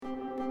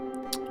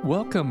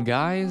Welcome,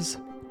 guys,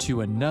 to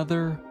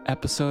another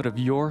episode of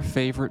your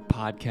favorite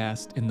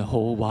podcast in the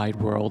whole wide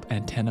world,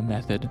 Antenna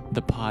Method,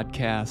 the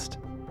podcast.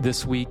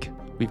 This week,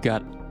 we've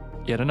got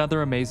yet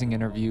another amazing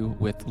interview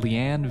with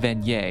Leanne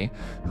Venier,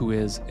 who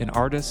is an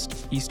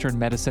artist, Eastern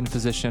medicine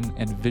physician,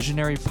 and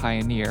visionary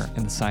pioneer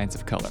in the science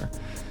of color.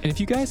 And if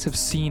you guys have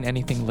seen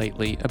anything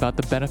lately about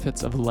the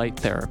benefits of light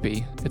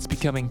therapy, it's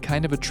becoming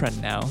kind of a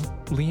trend now.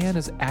 Leanne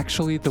is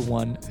actually the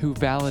one who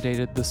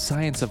validated the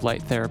science of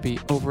light therapy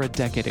over a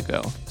decade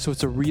ago, so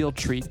it's a real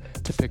treat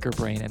to pick her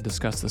brain and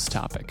discuss this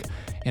topic,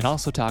 and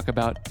also talk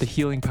about the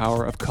healing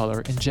power of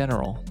color in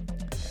general.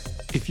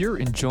 If you're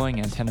enjoying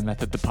Antenna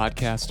Method, the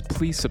podcast,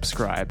 please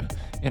subscribe.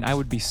 And I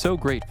would be so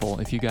grateful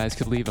if you guys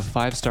could leave a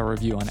 5-star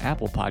review on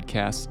Apple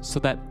Podcasts so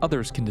that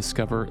others can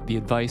discover the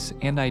advice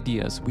and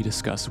ideas we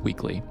discuss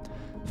weekly.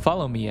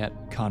 Follow me at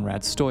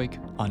Conrad Stoic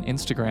on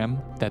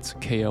Instagram, that's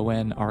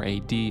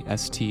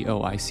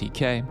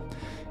KonradStoick,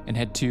 and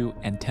head to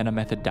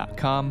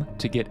antennamethod.com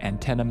to get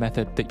Antenna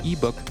Method, the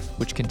ebook,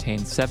 which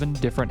contains 7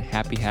 different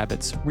happy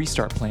habits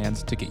restart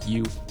plans to get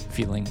you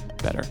feeling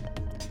better.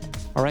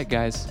 All right,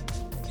 guys.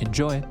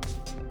 Enjoy.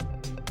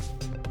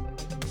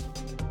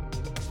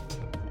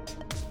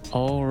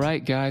 All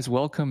right, guys,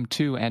 welcome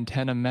to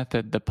Antenna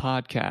Method, the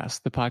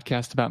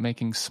podcast about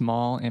making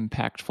small,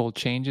 impactful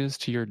changes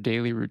to your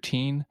daily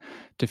routine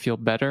to feel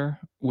better.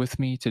 With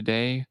me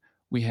today,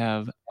 we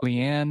have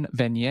Leanne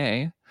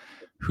Venier,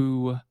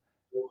 who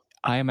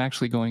I am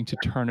actually going to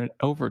turn it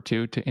over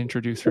to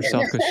introduce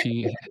herself because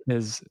she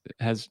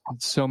has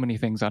so many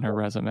things on her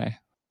resume.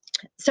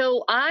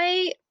 So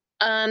I,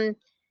 in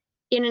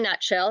a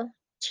nutshell,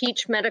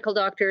 teach medical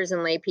doctors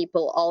and lay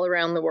people all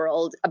around the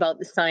world about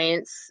the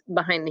science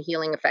behind the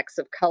healing effects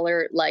of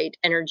color, light,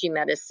 energy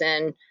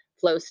medicine,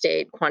 flow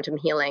state, quantum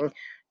healing,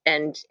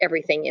 and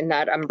everything in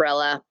that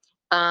umbrella.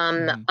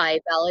 I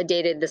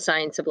validated the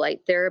science of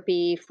light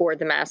therapy for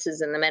the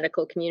masses in the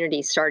medical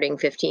community starting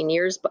 15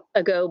 years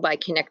ago by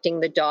connecting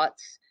the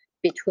dots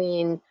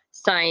between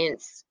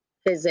science,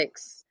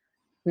 physics,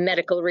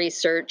 medical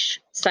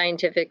research,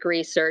 scientific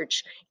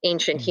research,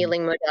 ancient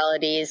healing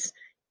modalities,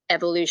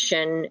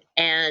 evolution,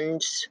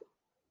 and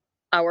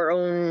our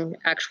own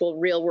actual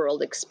real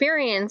world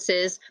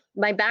experiences.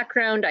 My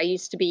background, I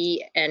used to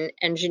be an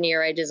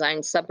engineer. I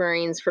designed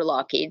submarines for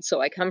Lockheed. So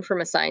I come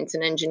from a science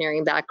and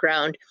engineering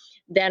background.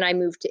 Then I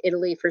moved to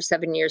Italy for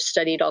 7 years,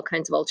 studied all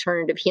kinds of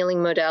alternative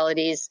healing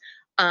modalities,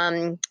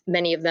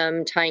 many of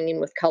them tying in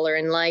with color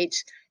and light,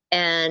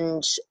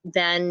 and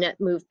then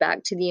moved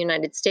back to the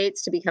United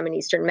States to become an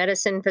Eastern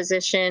medicine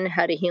physician,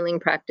 had a healing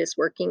practice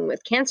working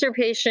with cancer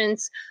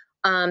patients.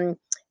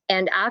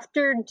 And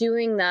after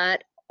doing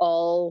that,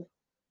 all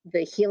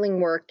the healing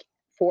work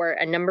for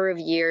a number of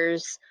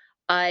years,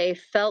 I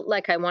felt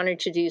like I wanted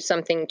to do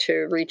something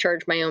to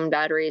recharge my own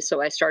battery. So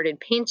I started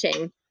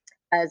painting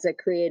as a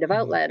creative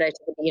outlet. I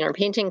took a beginner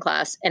painting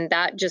class, and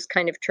that just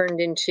kind of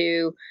turned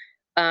into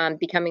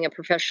becoming a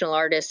professional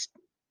artist,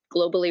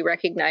 globally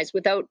recognized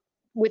with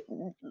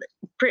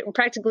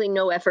practically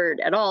no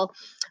effort at all.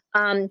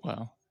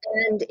 Wow.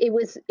 And it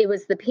was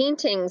the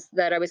paintings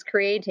that I was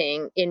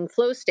creating in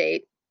flow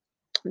state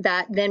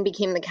that then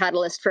became the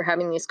catalyst for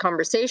having these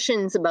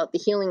conversations about the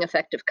healing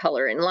effect of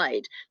color and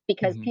light,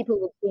 because people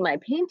would see my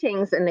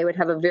paintings and they would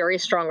have a very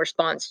strong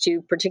response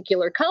to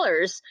particular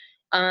colors,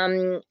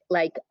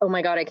 like, oh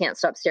my God, I can't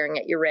stop staring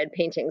at your red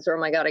paintings, or oh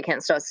my God, I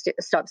can't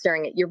stop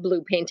staring at your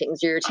blue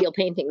paintings, or your teal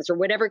paintings, or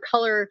whatever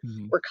color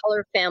or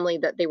color family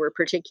that they were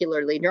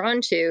particularly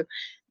drawn to.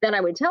 Then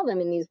I would tell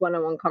them in these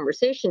one-on-one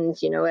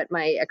conversations, at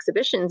my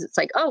exhibitions, it's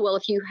like, oh, well,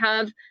 if you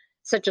have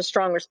such a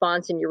strong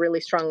response and you're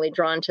really strongly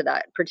drawn to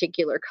that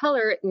particular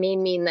color, it may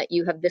mean that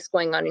you have this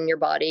going on in your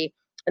body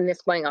and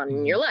this going on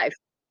in your life.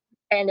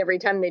 And every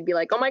time they'd be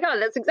like, oh my God,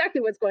 that's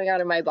exactly what's going on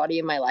in my body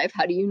and my life.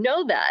 How do you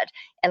know that?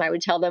 And I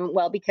would tell them,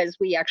 well, because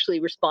we actually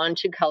respond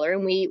to color,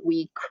 and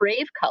we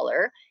crave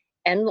color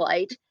and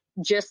light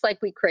just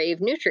like we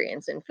crave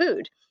nutrients in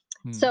food.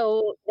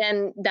 So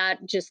then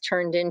that just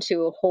turned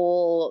into a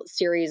whole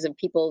series of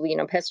people,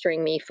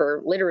 pestering me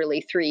for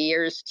literally 3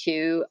 years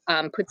to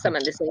put some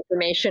of this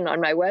information on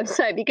my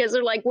website, because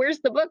they're like, where's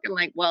the book? I'm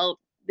like, well,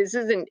 this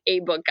isn't a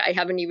book. I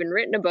haven't even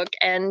written a book.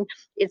 And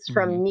it's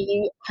from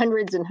me,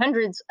 hundreds and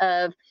hundreds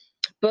of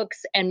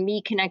books, and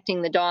me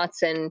connecting the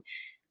dots and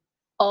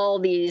all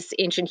these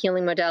ancient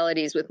healing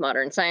modalities with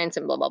modern science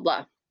and blah, blah,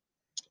 blah.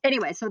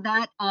 Anyway, so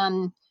that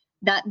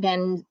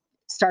then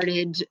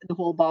started the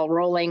whole ball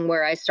rolling,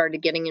 where I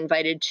started getting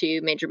invited to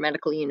major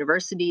medical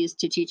universities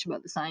to teach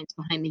about the science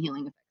behind the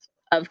healing effects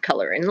of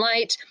color and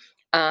light.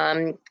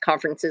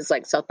 Conferences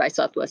like South by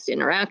Southwest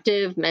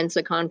Interactive,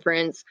 Mensa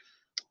Conference,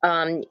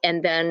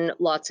 and then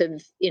lots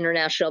of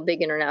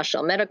big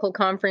international medical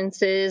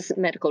conferences,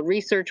 medical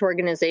research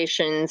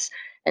organizations,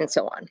 and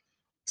so on.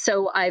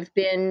 So I've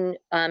been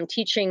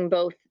teaching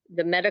both in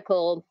the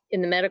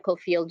medical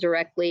field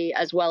directly,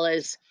 as well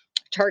as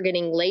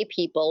targeting lay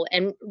people,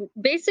 and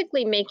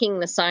basically making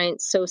the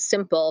science so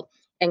simple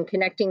and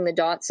connecting the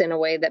dots in a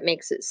way that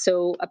makes it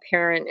so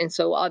apparent and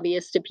so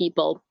obvious to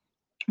people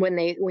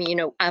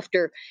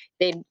after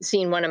they'd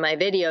seen one of my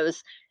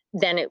videos,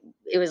 then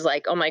it was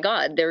like, oh my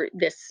God,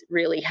 this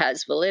really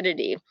has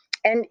validity.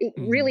 And it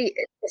Mm-hmm. really,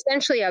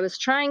 essentially, I was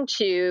trying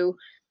to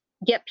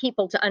get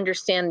people to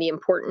understand the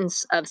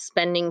importance of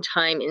spending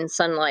time in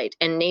sunlight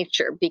and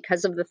nature,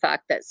 because of the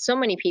fact that so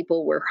many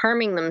people were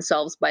harming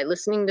themselves by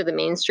listening to the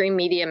mainstream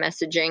media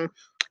messaging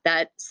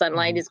that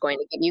sunlight Mm-hmm. is going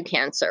to give you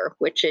cancer,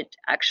 which it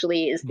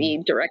actually is the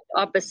direct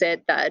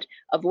opposite, that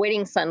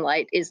avoiding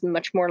sunlight is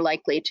much more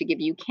likely to give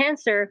you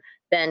cancer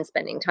than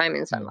spending time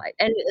in Mm-hmm. sunlight.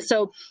 And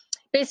so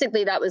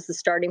basically that was the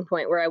starting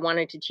point where I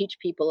wanted to teach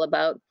people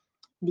about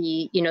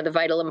the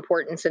vital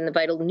importance and the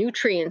vital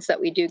nutrients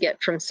that we do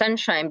get from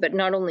sunshine, but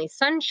not only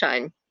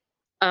sunshine,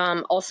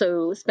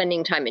 also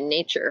spending time in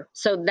nature.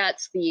 So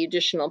that's the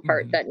additional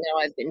part Mm-hmm. that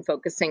now I've been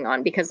focusing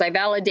on, because I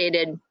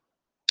validated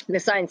the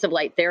science of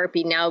light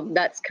therapy. Now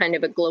that's kind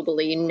of a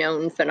globally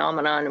known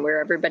phenomenon where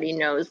everybody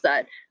knows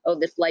that, oh,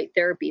 this light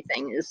therapy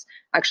thing is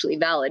actually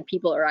valid.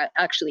 People are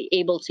actually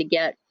able to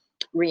get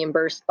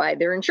reimbursed by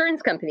their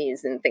insurance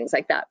companies and things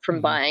like that from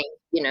Mm-hmm. buying,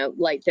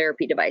 light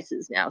therapy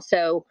devices now.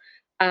 So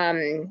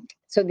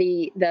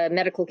the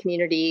medical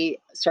community,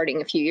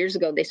 starting a few years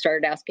ago, they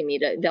started asking me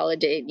to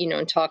validate,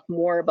 and talk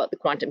more about the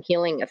quantum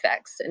healing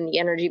effects and the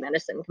energy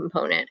medicine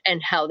component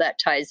and how that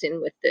ties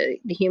in with the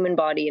human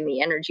body and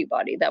the energy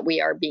body, that we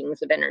are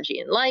beings of energy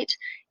and light,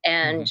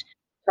 Mm-hmm. and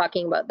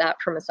talking about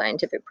that from a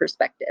scientific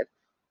perspective.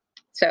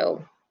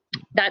 So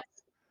that's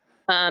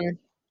um,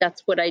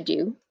 that's what I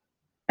do.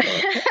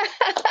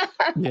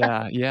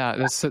 Yeah.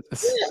 It's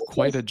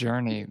quite a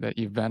journey that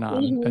you've been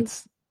on. Mhm.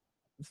 It's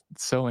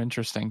so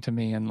interesting to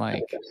me, and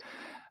like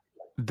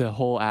the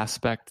whole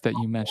aspect that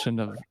you mentioned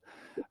of,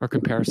 or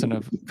comparison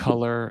of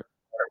color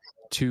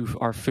to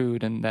our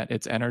food, and that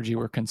it's energy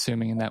we're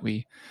consuming and that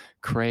we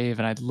crave.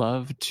 And I'd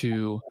love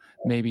to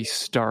maybe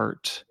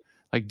start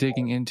like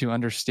digging into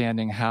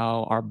understanding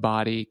how our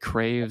body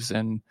craves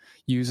and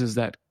uses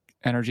that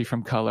energy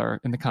from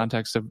color in the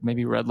context of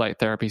maybe red light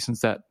therapy,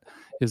 since that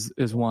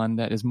is one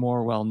that is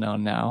more well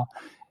known now,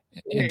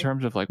 in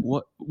terms of like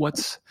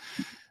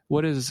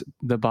what is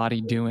the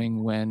body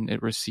doing when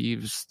it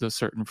receives the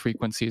certain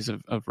frequencies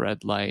of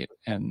red light,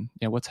 and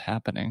what's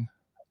happening.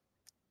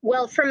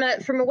 Well, from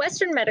a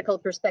Western medical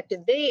perspective,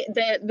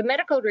 the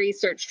medical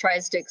research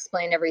tries to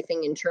explain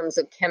everything in terms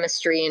of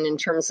chemistry and in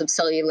terms of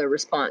cellular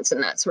response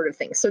and that sort of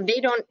thing. So they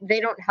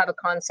don't have a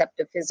concept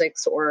of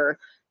physics or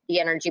the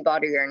energy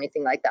body or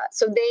anything like that.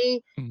 So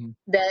Mm-hmm.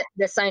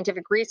 the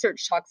scientific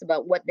research talks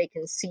about what they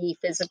can see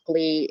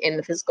physically in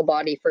the physical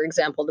body. For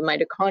example, the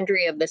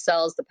mitochondria of the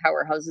cells, the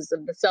powerhouses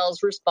of the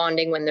cells,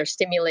 responding when they're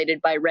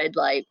stimulated by red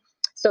light,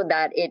 so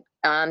that it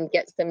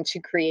gets them to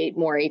create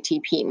more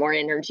ATP, more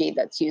energy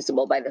that's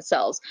usable by the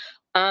cells.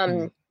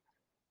 Mm-hmm.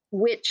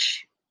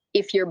 Which,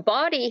 if your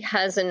body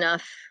has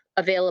enough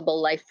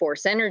available life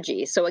force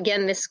energy, so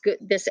again,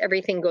 this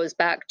everything goes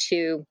back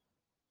to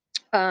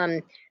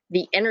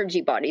the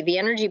energy body. The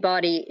energy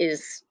body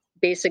is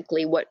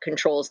basically what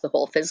controls the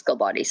whole physical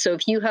body. So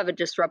if you have a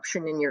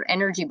disruption in your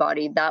energy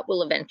body, that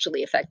will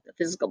eventually affect the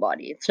physical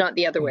body. It's not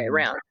the other way Mm-hmm.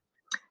 around.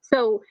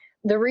 So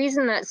the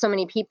reason that so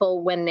many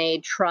people, when they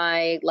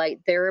try light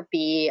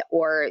therapy,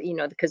 or,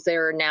 because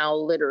there are now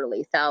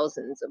literally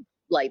thousands of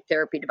light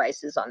therapy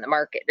devices on the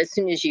market, as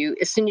soon as you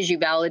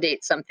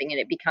validate something and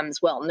it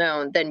becomes well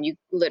known, then you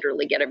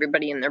literally get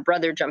everybody and their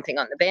brother jumping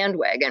on the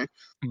bandwagon.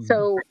 Mm-hmm.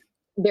 So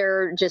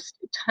there are just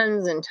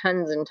tons and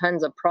tons and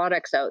tons of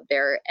products out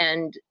there,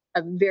 and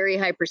a very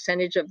high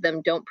percentage of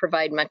them don't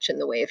provide much in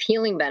the way of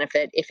healing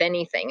benefit, if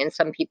anything, and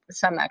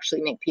some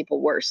actually make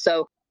people worse.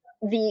 So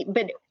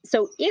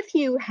if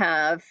you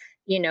have,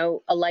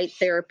 a light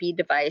therapy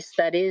device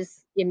that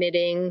is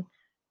emitting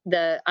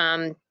the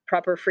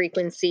proper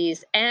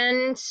frequencies,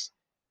 and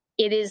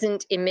it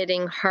isn't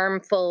emitting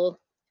harmful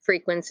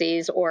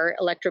frequencies or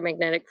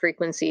electromagnetic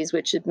frequencies,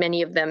 which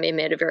many of them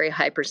emit a very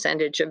high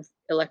percentage of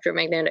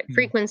electromagnetic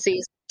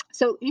frequencies.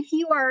 So if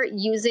you are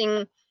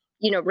using,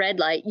 red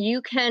light,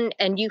 you can,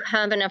 and you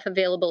have enough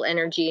available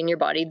energy in your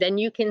body, then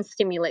you can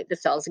stimulate the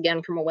cells,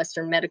 again, from a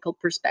Western medical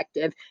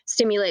perspective,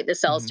 stimulate the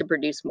cells Mm-hmm. to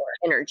produce more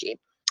energy.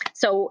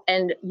 So,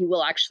 and you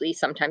will actually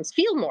sometimes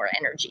feel more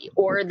energy,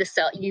 or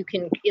you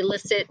can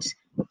elicit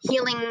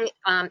healing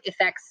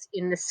effects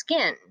in the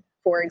skin.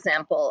 For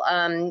example,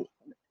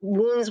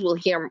 wounds will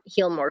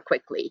heal more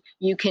quickly.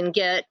 You can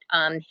get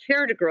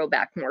hair to grow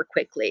back more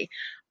quickly.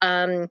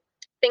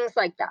 Things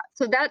like that.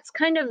 So that's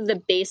kind of the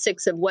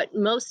basics of what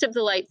most of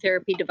the light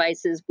therapy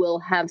devices will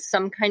have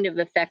some kind of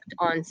effect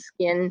on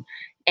skin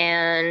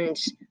and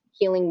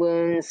healing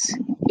wounds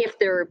if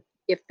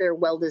they're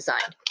well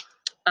designed.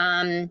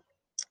 And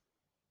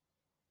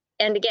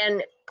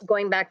again,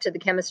 going back to the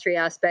chemistry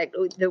aspect,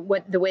 the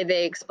way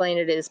they explain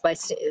it is by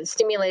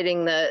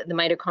stimulating the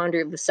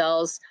mitochondria of the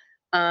cells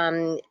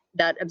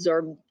that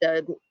absorb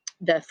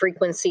the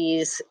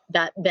frequencies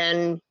that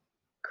then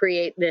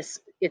create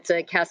this. It's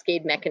a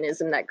cascade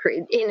mechanism that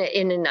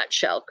in a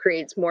nutshell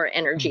creates more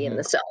energy in Mm-hmm.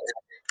 the cells.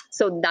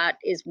 So that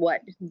is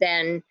what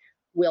then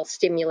will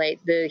stimulate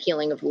the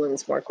healing of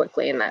wounds more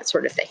quickly and that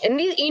sort of thing. And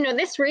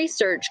this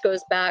research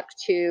goes back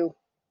to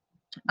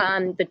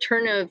the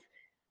turn of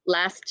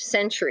last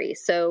century.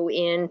 So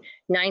in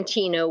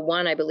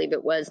 1901, I believe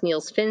it was,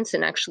 Niels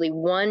Finsen actually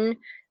won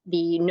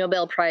the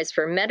Nobel Prize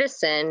for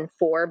Medicine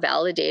for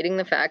validating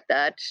the fact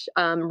that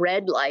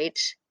red light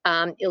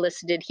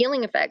elicited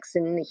healing effects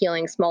in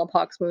healing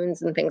smallpox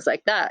wounds and things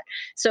like that.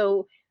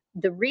 So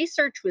the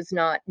research was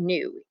not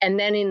new. And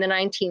then in the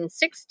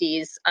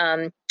 1960s,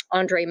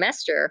 Andre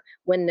Mester,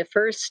 when the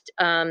first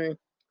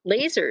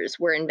lasers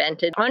were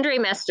invented, Andre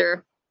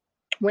Mester,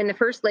 when the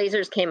first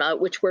lasers came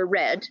out, which were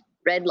red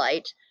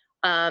light,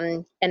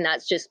 and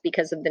that's just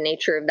because of the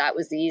nature of that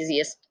was the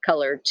easiest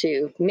color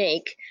to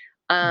make.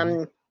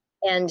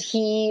 And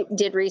he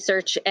did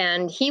research,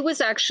 and he was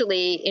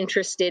actually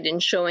interested in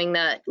showing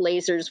that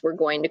lasers were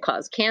going to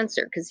cause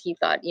cancer because he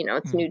thought,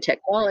 it's new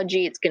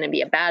technology, it's going to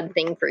be a bad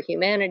thing for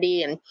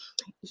humanity. And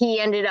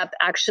he ended up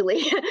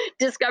actually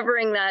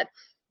discovering that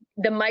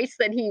the mice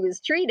that he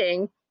was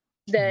treating,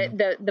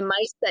 the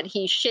mice that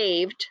he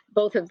shaved,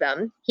 both of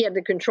them, he had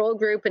the control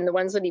group and the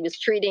ones that he was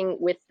treating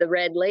with the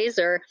red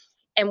laser.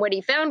 And what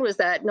he found was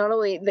that not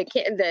only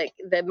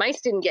the mice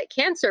didn't get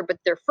cancer, but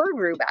their fur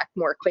grew back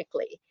more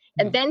quickly.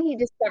 And then he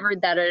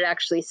discovered that it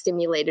actually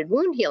stimulated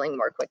wound healing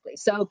more quickly.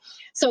 So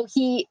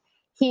he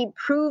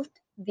proved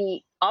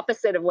the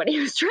opposite of what he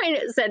was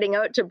setting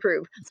out to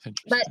prove.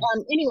 But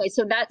anyway,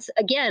 so that's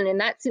in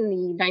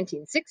the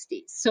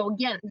 1960s. So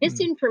again, this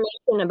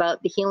information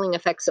about the healing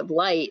effects of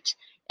light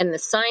and the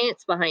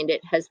science behind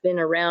it has been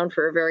around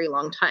for a very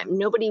long time.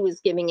 Nobody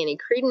was giving any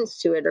credence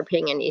to it or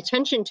paying any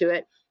attention to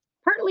it,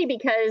 partly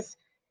because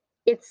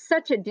it's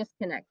such a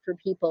disconnect for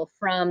people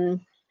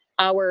from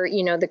our,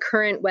 the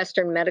current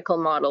Western medical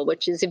model,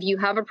 which is if you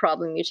have a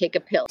problem, you take a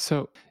pill.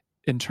 So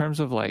in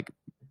terms of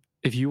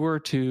if you were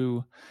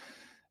to,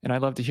 and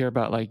I'd love to hear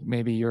about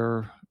maybe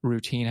your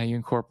routine, how you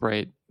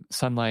incorporate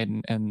sunlight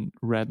and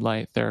red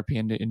light therapy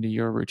into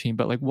your routine,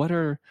 but what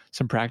are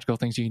some practical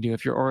things you can do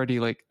if you're already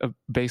a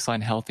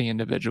baseline healthy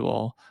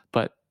individual,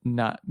 but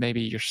not,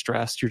 maybe you're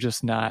stressed, you're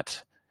just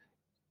not,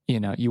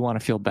 you want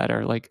to feel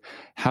better.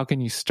 How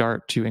can you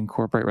start to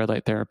incorporate red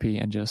light therapy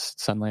and just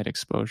sunlight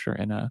exposure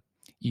in a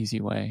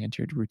easy way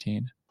into your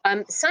routine?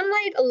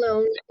 Sunlight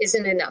alone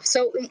isn't enough.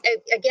 So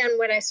again,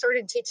 when I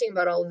started teaching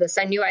about all of this,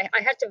 I knew I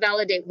had to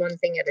validate one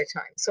thing at a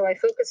time. So I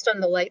focused on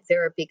the light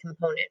therapy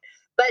component.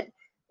 But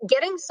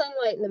getting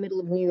sunlight in the middle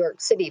of New York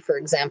City, for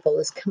example,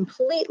 is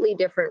completely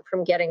different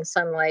from getting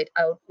sunlight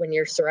out when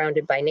you're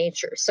surrounded by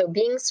nature. So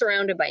being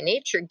surrounded by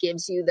nature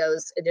gives you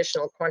those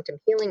additional quantum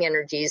healing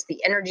energies,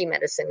 the energy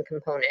medicine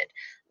component,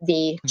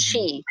 the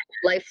chi,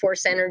 life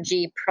force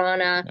energy,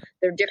 prana,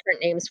 there are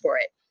different names for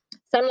it.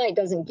 Sunlight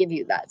doesn't give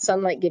you that.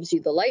 Sunlight gives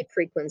you the light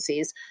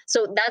frequencies.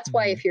 So that's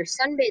why if you're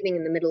sunbathing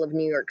in the middle of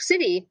New York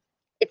City,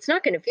 it's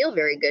not going to feel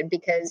very good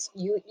because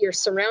you're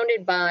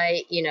surrounded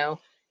by,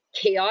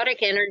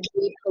 chaotic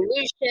energy,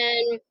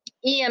 pollution,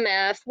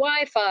 EMF,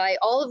 Wi-Fi,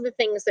 all of the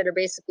things that are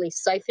basically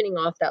siphoning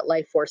off that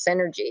life force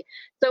energy.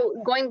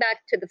 So going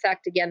back to the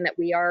fact again that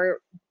we are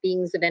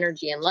beings of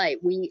energy and light,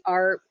 we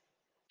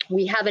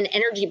have an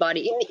energy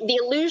body. The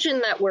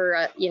illusion that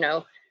we're,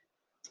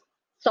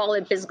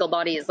 solid physical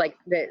body is like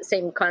the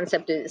same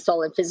concept as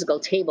solid physical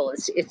table.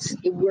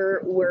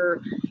 We're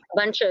a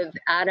bunch of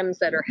atoms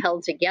that are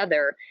held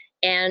together,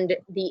 and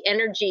the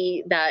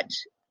energy that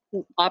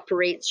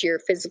operates your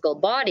physical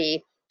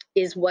body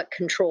is what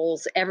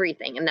controls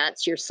everything, and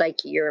that's your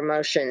psyche, your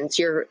emotions,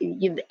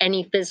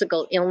 any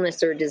physical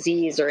illness or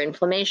disease or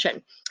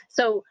inflammation.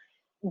 So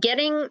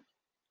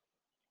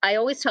I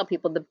always tell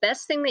people the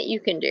best thing that you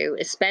can do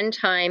is spend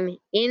time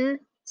in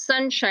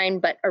sunshine,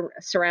 but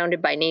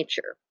surrounded by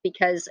nature,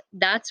 because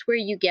that's where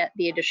you get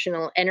the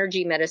additional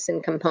energy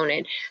medicine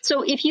component.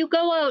 So if you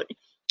go out,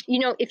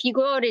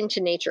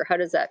 into nature, how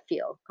does that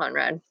feel,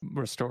 Conrad?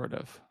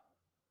 Restorative.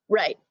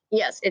 Right.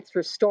 Yes, it's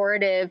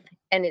restorative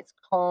and it's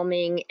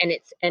calming and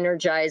it's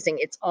energizing.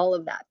 It's all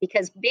of that.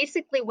 Because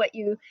basically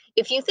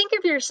if you think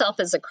of yourself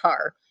as a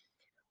car,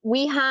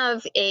 we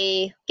have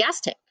a gas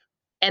tank,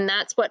 and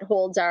that's what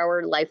holds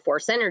our life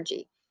force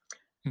energy.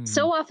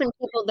 So often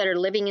people that are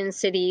living in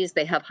cities,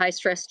 they have high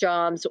stress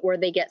jobs, or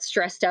they get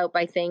stressed out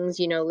by things,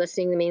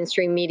 listening to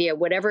mainstream media,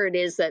 whatever it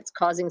is that's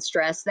causing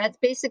stress, that's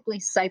basically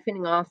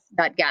siphoning off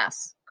that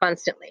gas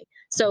constantly.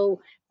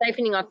 So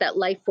siphoning off that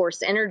life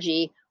force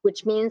energy,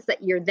 which means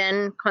that you're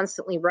then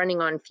constantly running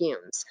on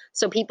fumes.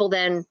 So people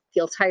then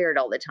feel tired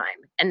all the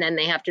time, and then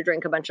they have to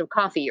drink a bunch of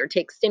coffee or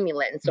take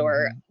stimulants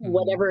or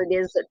whatever it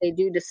is that they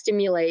do to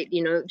stimulate,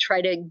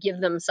 try to give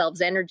themselves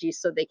energy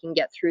so they can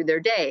get through their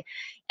day.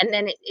 And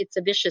then it's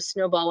a vicious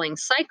snowballing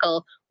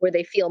cycle where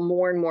they feel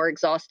more and more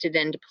exhausted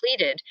and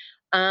depleted.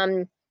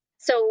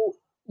 So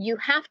you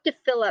have to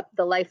fill up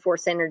the life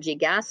force energy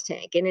gas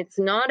tank. And it's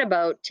not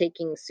about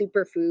taking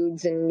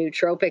superfoods and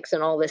nootropics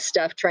and all this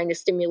stuff, trying to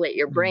stimulate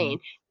your brain.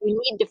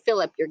 You need to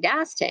fill up your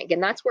gas tank.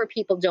 And that's where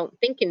people don't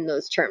think in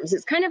those terms.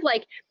 It's kind of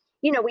like,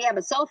 we have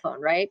a cell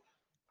phone, right?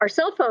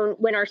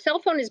 when our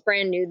cell phone is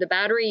brand new, the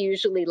battery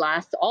usually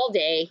lasts all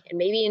day and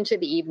maybe into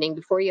the evening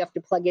before you have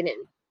to plug it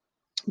in.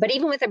 But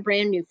even with a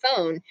brand new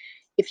phone,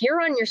 if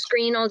you're on your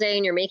screen all day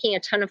and you're making a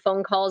ton of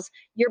phone calls,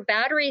 your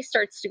battery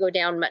starts to go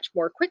down much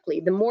more quickly.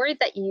 The more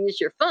that you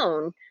use your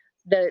phone,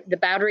 the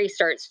battery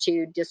starts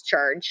to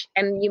discharge,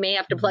 and you may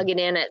have to plug it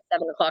in at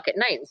 7 o'clock at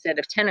night instead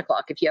of 10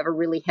 o'clock if you have a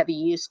really heavy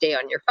use day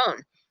on your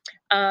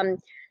phone.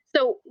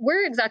 So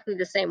we're exactly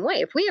the same way.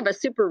 If we have a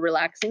super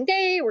relaxing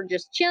day, we're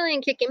just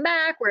chilling, kicking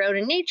back, we're out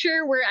in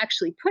nature, we're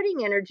actually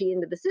putting energy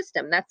into the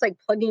system. That's like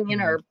plugging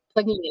in our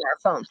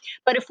phone.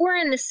 But if we're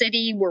in the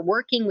city, we're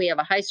working, we have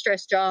a high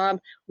stress job,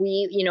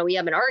 we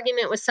have an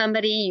argument with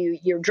somebody,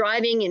 you're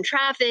driving in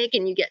traffic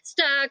and you get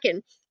stuck,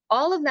 and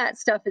all of that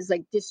stuff is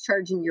like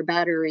discharging your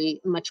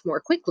battery much more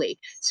quickly.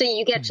 So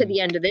you get to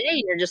the end of the day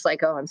and you're just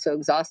like, oh, I'm so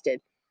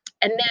exhausted.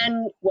 And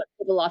then what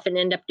people often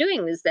end up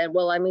doing is that,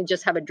 well, I mean,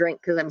 just have a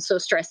drink because I'm so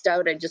stressed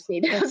out. I just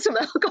need to have some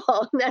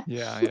alcohol. And then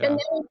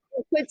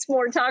it puts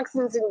more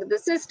toxins into the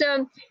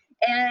system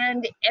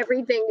and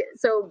everything.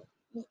 So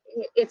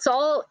it's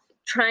all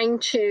trying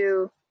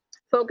to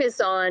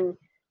focus on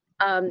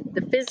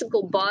the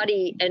physical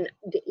body and,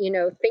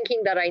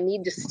 thinking that I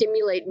need to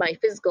stimulate my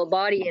physical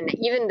body. And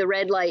even the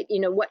red light,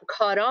 what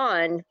caught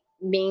on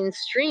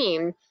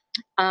mainstream,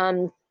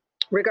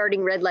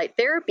 regarding red light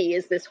therapy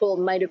is this whole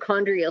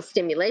mitochondrial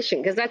stimulation,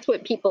 because that's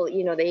what people,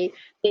 they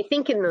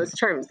think in those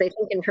terms. They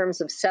think in terms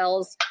of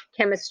cells,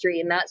 chemistry,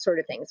 and that sort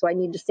of thing. So I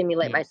need to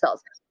stimulate my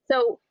cells.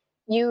 So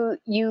you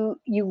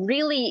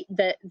really,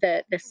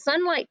 the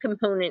sunlight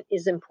component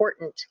is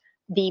important.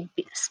 The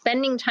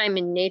spending time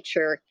in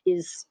nature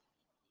is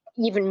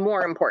even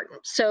more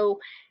important. So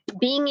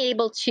being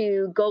able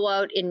to go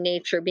out in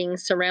nature, being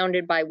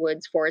surrounded by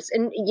woods, forests,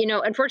 and,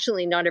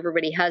 unfortunately not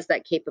everybody has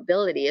that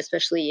capability,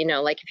 especially,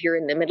 like if you're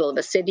in the middle of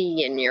a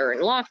city and you're in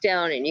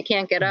lockdown and you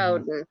can't get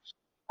out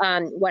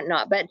and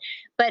whatnot. But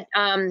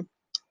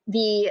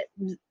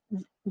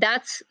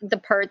that's the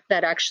part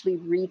that actually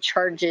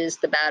recharges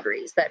the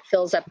batteries, that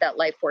fills up that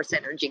life force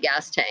energy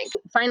gas tank.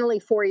 Finally,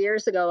 4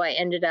 years ago, I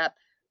ended up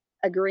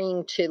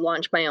agreeing to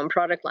launch my own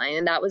product line.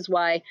 And that was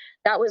why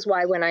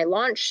when I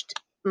launched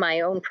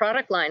my own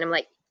product line, I'm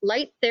like,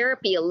 light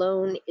therapy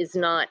alone is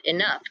not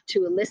enough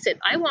to elicit.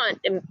 I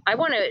want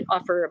to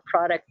offer a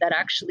product that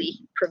actually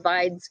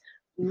provides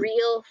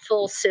real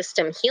full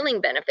system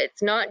healing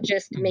benefits, not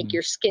just make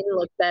your skin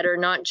look better,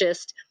 not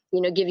just,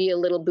 give you a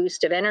little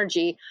boost of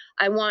energy.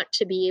 I want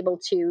to be able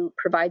to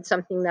provide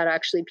something that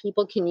actually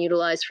people can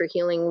utilize for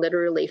healing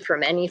literally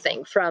from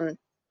anything,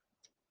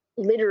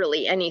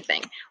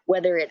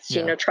 whether it's,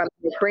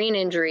 traumatic brain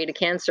injury to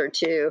cancer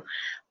to,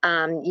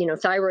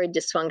 thyroid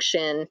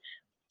dysfunction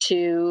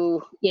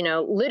to,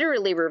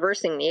 literally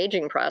reversing the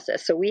aging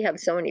process. So we have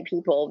so many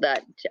people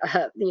that,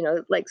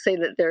 say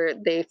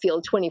that they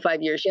feel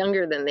 25 years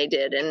younger than they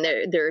did, and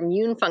their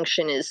immune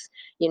function is,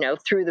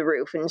 through the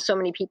roof. And so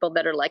many people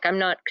that are like, I'm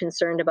not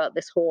concerned about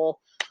this whole,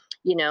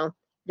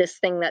 this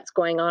thing that's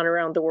going on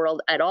around the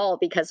world at all,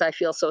 because I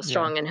feel so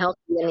strong and healthy.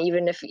 And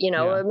even if,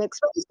 I'm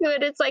exposed to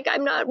it, it's like,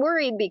 I'm not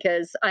worried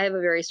because I have a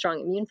very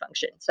strong immune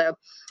function. So,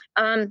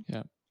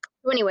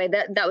 anyway,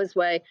 that was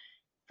why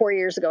 4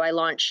 years ago, I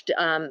launched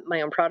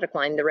my own product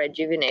line, the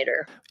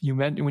REDjuvenator.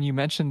 When you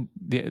mentioned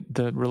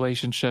the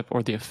relationship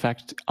or the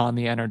effect on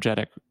the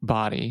energetic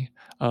body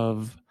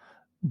of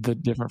the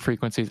different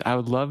frequencies, I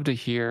would love to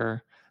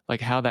hear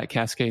like how that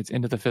cascades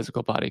into the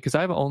physical body. Because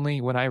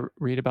when I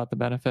read about the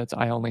benefits,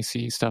 I only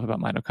see stuff about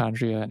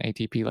mitochondria and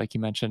ATP, like you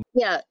mentioned.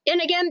 Yeah.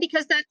 And again,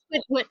 because that's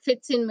what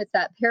fits in with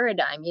that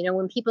paradigm,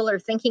 when people are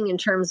thinking in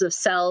terms of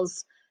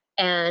cells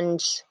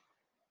and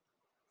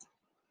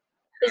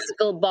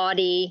physical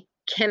body,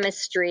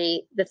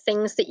 chemistry, the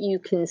things that you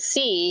can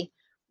see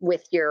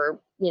with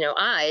your,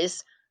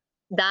 eyes,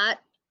 that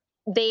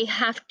they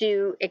have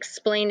to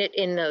explain it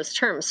in those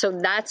terms. So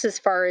that's as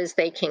far as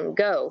they can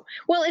go.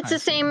 Well, it's the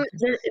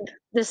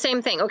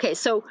same thing. Okay.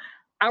 So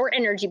our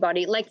energy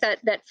body, like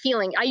that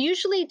feeling, I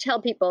usually tell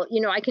people,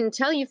 I can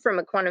tell you from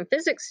a quantum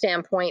physics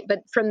standpoint, but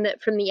from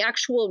the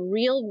actual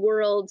real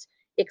world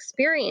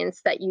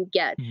experience that you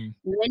get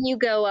when you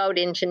go out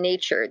into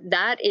nature,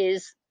 that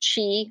is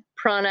chi,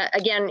 prana.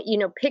 Again,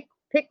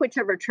 pick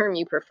whichever term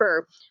you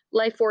prefer,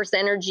 life force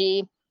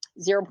energy,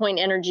 0 point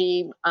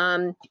energy,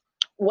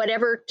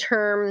 whatever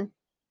term,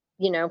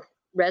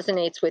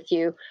 resonates with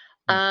you.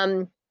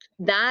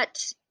 That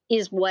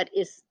is what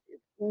is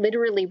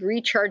literally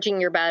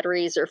recharging your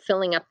batteries or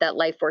filling up that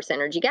life force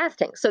energy gas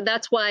tank. So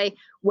that's why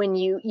when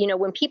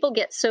when people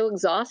get so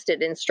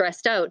exhausted and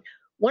stressed out,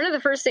 one of the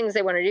first things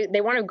they want to do,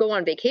 they want to go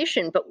on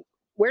vacation, but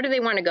where do they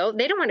want to go?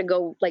 They don't want to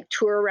go like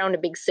tour around a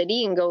big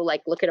city and go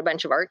like look at a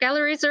bunch of art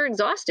galleries. They're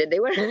exhausted. They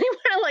want to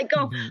like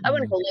go, I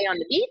want to go lay on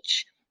the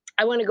beach.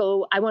 I want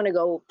to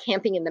go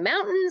camping in the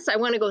mountains. I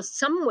want to go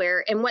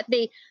somewhere. And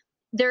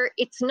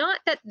it's not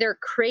that they're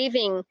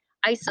craving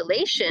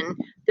isolation.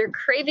 They're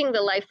craving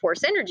the life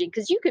force energy,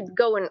 because you could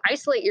go and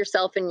isolate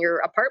yourself in your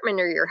apartment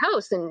or your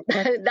house, and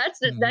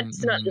that's not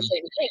the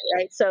same thing,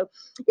 right? So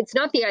it's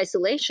not the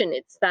isolation.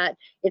 It's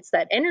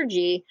that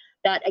energy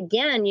that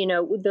again,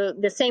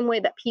 the same way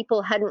that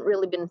people hadn't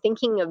really been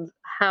thinking of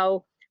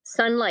how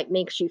sunlight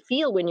makes you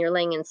feel when you're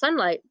laying in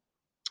sunlight,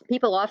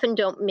 people often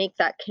don't make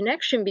that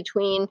connection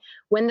between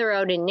when they're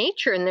out in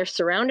nature and they're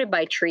surrounded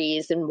by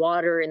trees and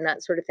water and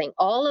that sort of thing.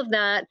 All of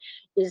that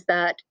is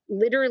that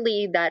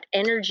literally that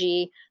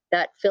energy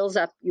that fills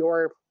up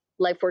your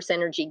life force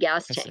energy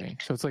gas I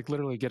tank. see. So it's like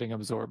literally getting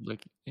absorbed,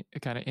 like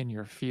kind of in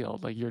your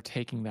field, like you're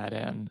taking that in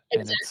and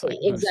it's Exactly, like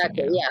boosting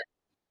exactly. you. Yeah.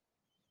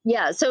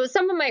 Yeah, so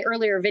some of my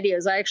earlier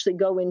videos, I actually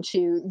go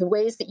into the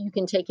ways that you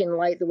can take in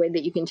light, the way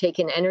that you can take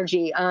in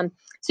energy.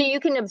 So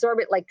you can absorb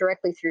it like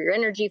directly through your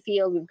energy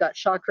field. We've got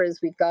chakras,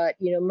 we've got,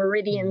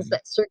 meridians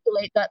that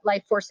circulate that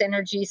life force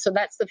energy. So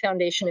that's the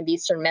foundation of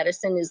Eastern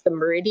medicine is the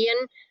meridian.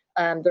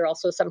 They're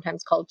also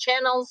sometimes called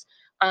channels.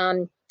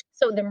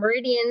 So the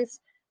meridians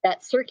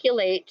that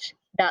circulate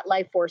that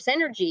life force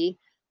energy.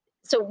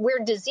 So where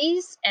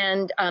disease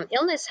and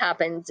illness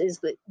happens is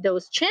that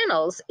those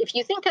channels. If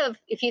you think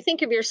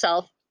of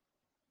yourself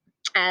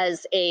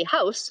as a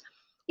house,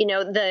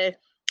 the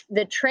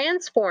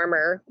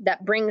transformer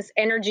that brings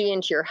energy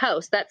into your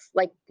house, that's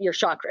like your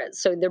chakras.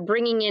 So they're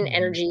bringing in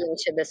energy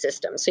into the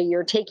system. So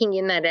you're taking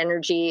in that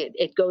energy,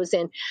 it goes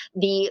in.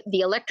 The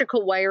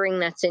electrical wiring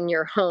that's in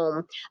your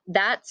home,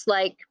 that's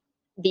like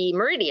the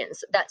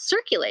meridians that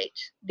circulate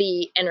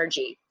the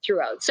energy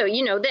throughout. So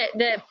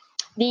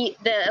the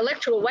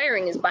electrical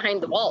wiring is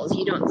behind the walls,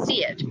 you don't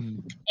see it.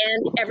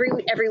 And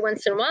every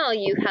once in a while,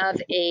 you have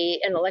an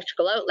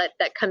electrical outlet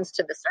that comes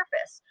to the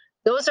surface.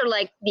 Those are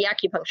like the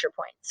acupuncture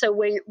points. So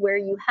where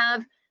you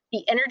have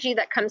the energy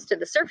that comes to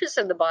the surface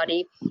of the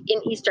body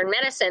in Eastern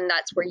medicine,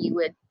 that's where you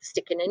would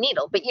stick in a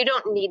needle. But you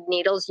don't need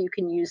needles. You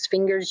can use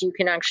fingers. You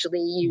can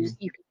actually use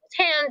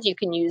hands. You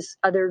can use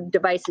other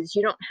devices.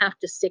 You don't have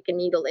to stick a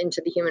needle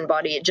into the human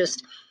body.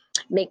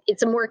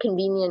 It's a more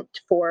convenient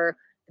for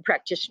the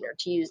practitioner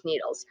to use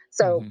needles.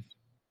 So.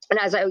 And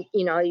as I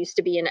used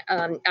to be an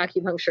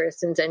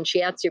acupuncturist and Zen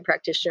Shiatsu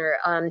practitioner,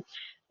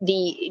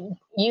 the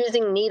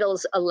using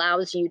needles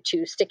allows you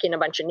to stick in a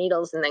bunch of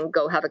needles and then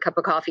go have a cup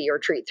of coffee or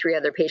treat 3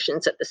 other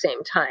patients at the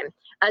same time,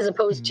 as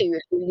opposed to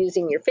if you're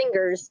using your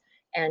fingers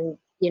and,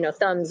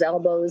 thumbs,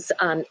 elbows,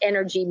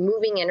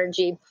 moving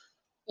energy,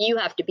 you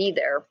have to be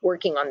there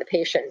working on the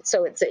patient.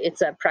 So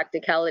it's a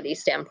practicality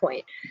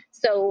standpoint.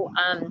 So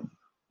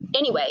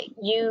anyway,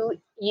 you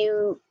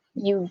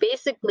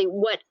basically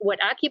what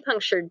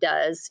acupuncture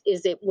does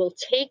is it will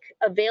take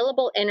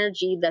available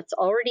energy that's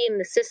already in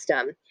the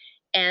system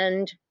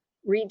and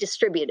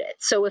redistribute it.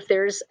 So if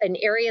there's an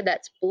area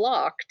that's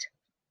blocked,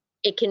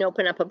 it can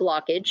open up a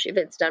blockage if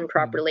it's done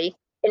properly.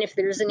 And if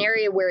there's an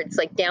area where it's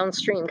like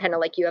downstream, kind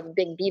of like you have a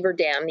big beaver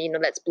dam,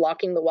 that's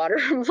blocking the water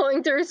from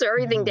flowing through, so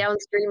everything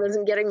downstream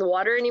isn't getting the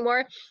water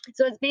anymore.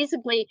 So it's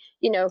basically,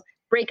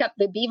 break up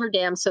the beaver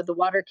dam so the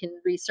water can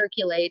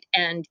recirculate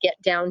and get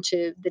down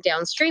to the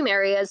downstream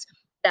areas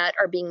that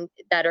are being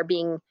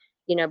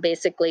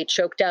basically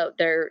choked out.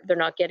 They're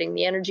not getting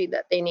the energy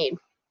that they need.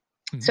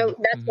 So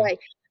that's why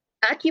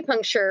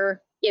acupuncture,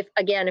 if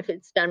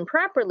it's done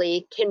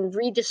properly, can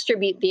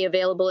redistribute the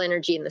available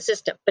energy in the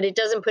system, but it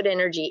doesn't put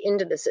energy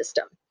into the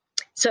system.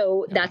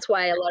 So that's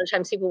why a lot of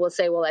times people will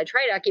say, well, I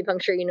tried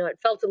acupuncture, it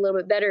felt a little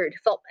bit better. It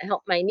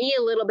helped my knee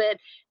a little bit,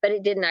 but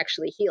it didn't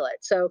actually heal it.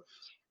 So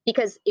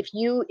because if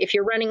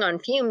you're running on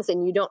fumes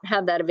and you don't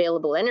have that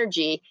available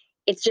energy,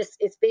 it's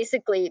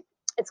basically,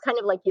 it's kind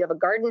of like you have a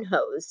garden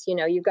hose,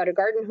 you've got a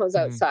garden hose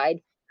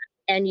outside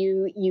and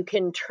you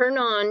can turn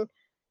on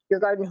your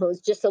garden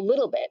hose just a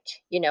little bit,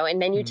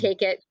 and then you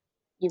take it,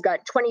 you've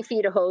got 20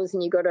 feet of hose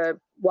and you go to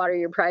water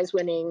your prize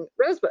winning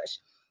rose bush.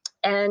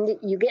 And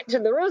you get to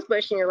the rose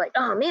bush and you're like,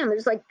 oh man,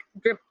 there's like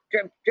drip,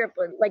 drip, drip,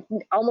 like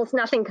almost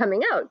nothing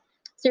coming out.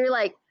 So you're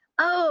like,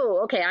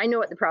 oh, okay, I know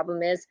what the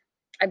problem is.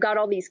 I've got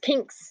all these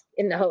kinks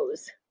in the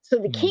hose. So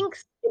the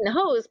kinks in the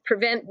hose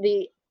prevent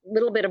the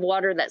little bit of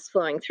water that's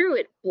flowing through.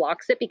 It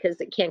blocks it because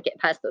it can't get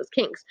past those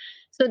kinks.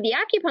 So the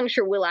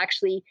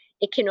acupuncture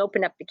it can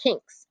open up the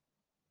kinks.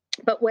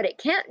 But what it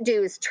can't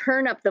do is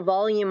turn up the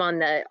volume on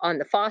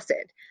the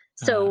faucet.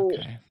 So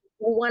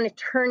we want to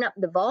turn up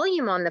the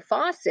volume on the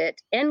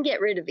faucet and get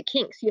rid of the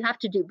kinks. You have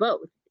to do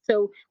both.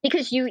 So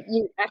because you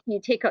after you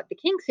take out the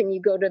kinks and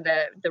you go to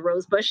the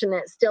rose bush and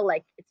it's still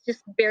like it's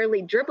just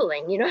barely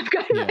dribbling, I've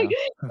got I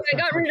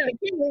got rid of the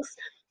kinks,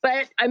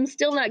 but I'm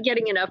still not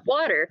getting enough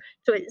water.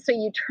 So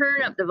you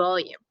turn up the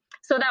volume.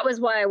 So that was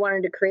why I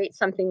wanted to create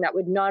something that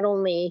would not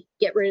only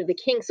get rid of the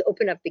kinks,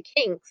 open up the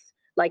kinks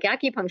like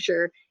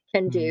acupuncture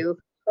can do,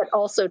 but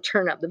also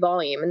turn up the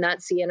volume. And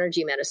that's the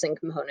energy medicine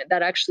component.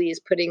 That actually is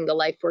putting the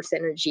life force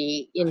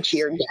energy into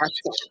your gas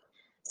tank.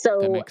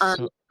 So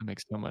that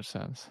makes so much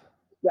sense.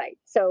 Right.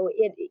 So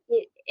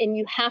and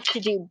you have to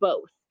do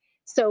both.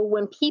 So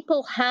when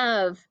people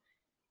have,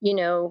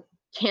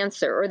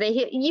 cancer, or they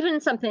even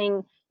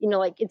something,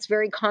 like it's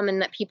very common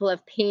that people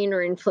have pain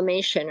or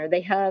inflammation, or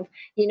they have,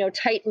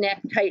 tight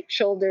neck, tight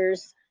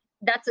shoulders.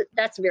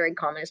 That's very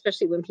common,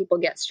 especially when people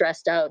get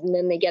stressed out and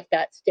then they get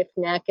that stiff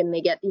neck and they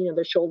get,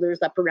 their shoulders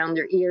up around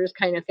their ears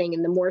kind of thing.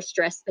 And the more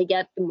stress they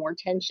get, the more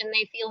tension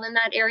they feel in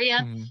that area.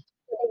 So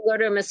they go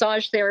to a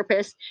massage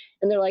therapist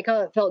and they're like,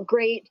 oh, it felt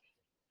great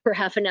for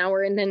half an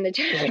hour, and then the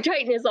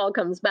tightness all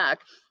comes back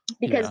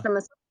because Yeah. the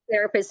massage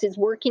therapist is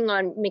working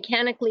on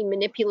mechanically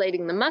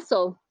manipulating the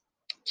muscle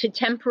to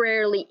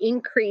temporarily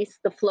increase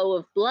the flow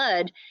of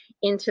blood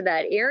into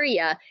that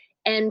area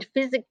and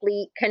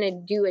physically kind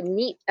of do a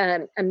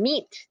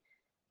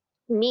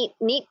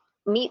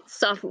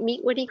soft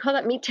meat, what do you call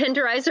that, meat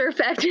tenderizer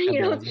effect,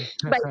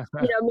 Tenderizer. by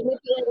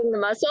manipulating the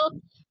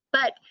muscle.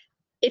 But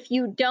if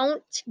you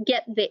don't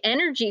get the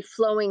energy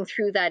flowing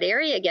through that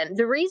area again,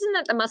 the reason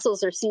that the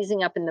muscles are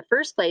seizing up in the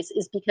first place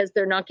is because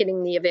they're not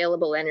getting the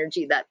available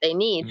energy that they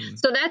need.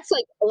 So that's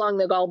like along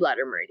the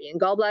gallbladder meridian.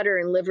 Gallbladder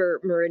and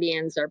liver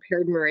meridians are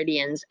paired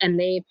meridians, and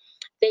they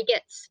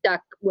get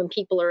stuck when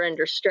people are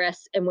under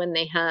stress and when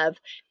they have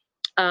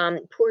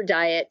poor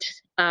diet,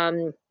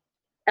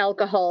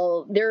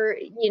 alcohol.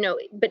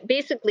 But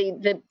basically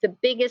the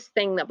biggest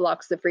thing that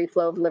blocks the free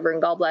flow of liver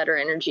and gallbladder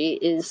energy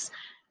is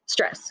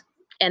stress.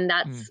 And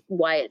that's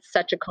why it's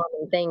such a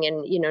common thing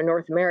in,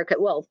 North America,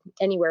 well,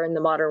 anywhere in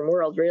the modern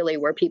world, really,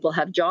 where people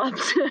have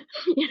jobs,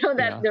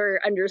 that they're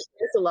under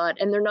stress a lot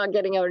and they're not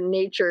getting out in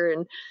nature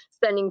and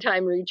spending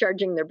time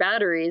recharging their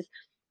batteries.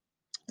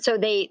 So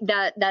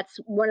that's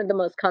one of the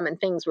most common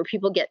things, where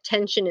people get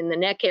tension in the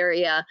neck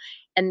area,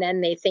 and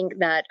then they think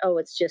that, oh,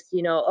 it's just,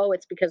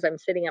 it's because I'm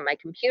sitting at my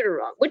computer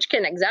wrong, which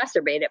can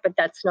exacerbate it, but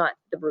that's not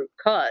the root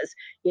cause,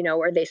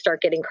 or they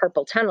start getting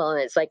carpal tunnel and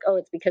it's like, oh,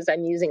 it's because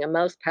I'm using a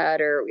mouse pad,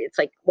 or it's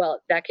like,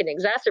 well, that can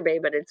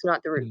exacerbate, but it's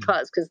not the root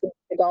cause, because the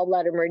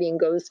gallbladder meridian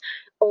goes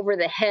over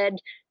the head,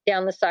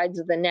 down the sides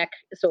of the neck,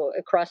 so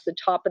across the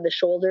top of the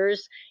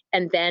shoulders,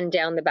 and then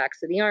down the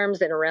backs of the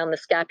arms and around the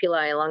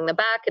scapula along the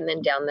back, and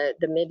then down the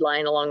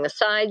midline along the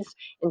sides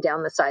and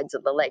down the sides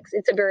of the legs.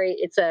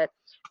 It's a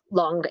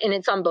long, and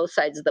it's on both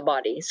sides of the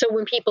body. So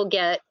when people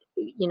get,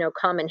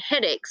 common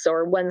headaches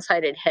or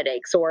one-sided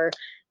headaches, or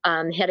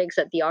headaches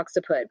at the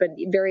occiput, but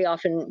very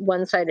often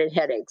one-sided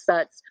headaches,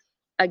 that's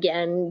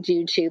again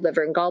due to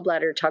liver and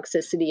gallbladder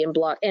toxicity and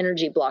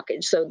energy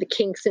blockage. So the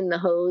kinks in the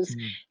hose,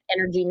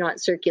 energy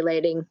not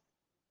circulating,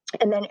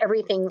 and then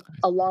everything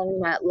along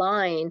that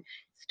line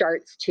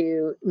starts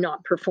to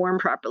not perform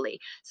properly.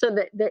 So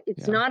that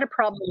it's not a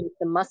problem with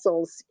the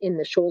muscles in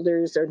the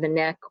shoulders or the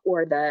neck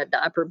or the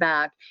upper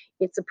back.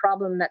 It's a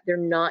problem that they're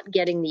not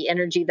getting the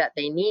energy that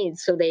they need.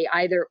 So they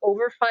either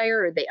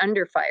overfire or they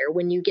underfire.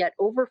 When you get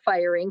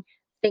overfiring,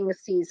 things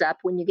seize up.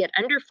 When you get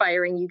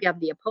underfiring, you have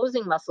the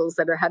opposing muscles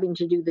that are having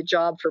to do the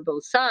job for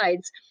both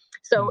sides.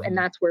 So, and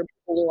that's where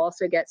people will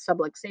also get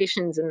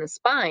subluxations in the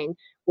spine,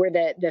 where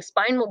the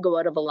spine will go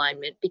out of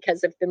alignment,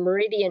 because if the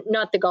meridian,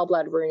 not the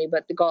gallbladder meridian,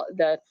 but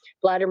the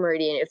bladder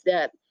meridian,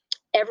 if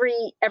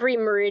every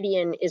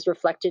meridian is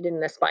reflected in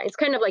the spine, it's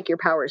kind of like your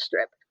power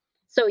strip.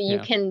 So you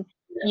can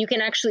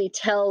actually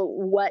tell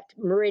what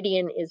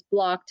meridian is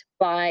blocked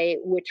by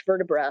which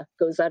vertebra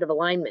goes out of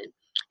alignment.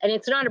 And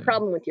it's not a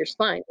problem with your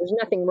spine. There's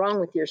nothing wrong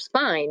with your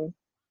spine.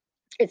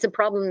 It's a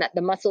problem that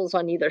the muscles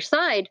on either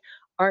side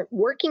aren't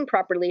working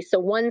properly. So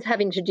one's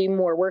having to do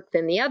more work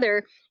than the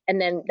other, and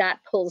then that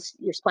pulls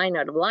your spine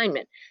out of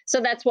alignment.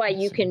 So that's why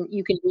you can do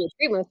a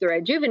treatment with the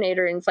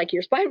REDjuvenator, and it's like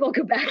your spine will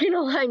go back in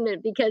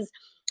alignment, because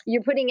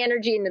you're putting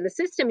energy into the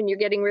system and you're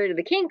getting rid of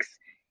the kinks,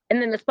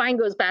 and then the spine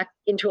goes back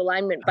into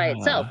alignment by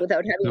itself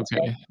without having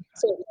to.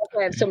 So that's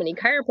why I have so many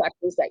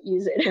chiropractors that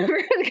use it,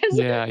 because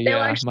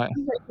they'll actually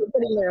be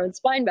putting their own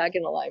spine back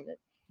in alignment.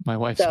 My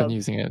wife's been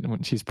using it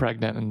when she's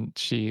pregnant, and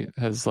she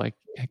has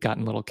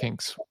gotten little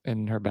kinks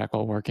in her back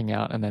while working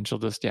out, and then she'll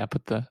just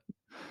put the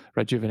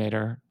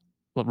REDjuvenator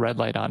red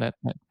light on it,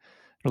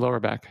 her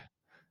lower back,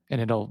 and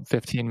it'll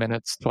 15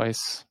 minutes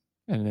twice,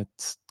 and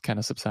it's kind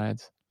of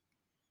subsides.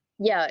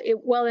 Yeah,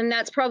 and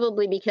that's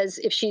probably because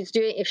if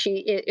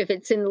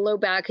it's in the low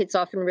back, it's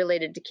often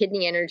related to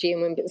kidney energy,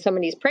 and when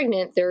somebody's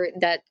pregnant,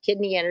 that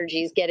kidney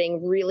energy is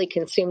getting really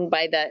consumed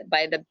by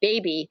the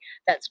baby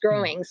that's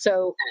growing.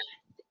 So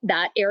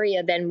that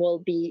area then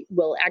will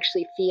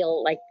actually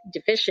feel like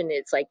deficient.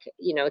 It's like,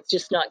 it's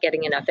just not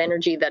getting enough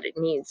energy that it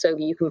needs. So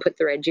you can put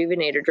the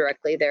REDjuvenator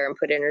directly there and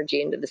put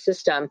energy into the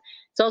system.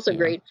 It's also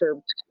great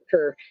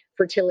for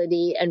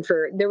fertility, and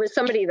there was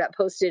somebody that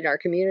posted in our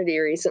community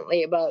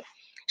recently about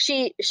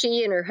she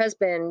and her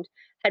husband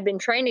had been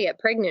trying to get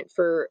pregnant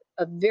for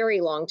a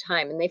very long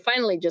time, and they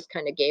finally just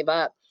kind of gave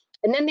up.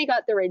 And then they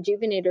got the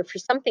REDjuvenator for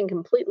something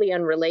completely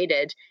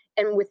unrelated.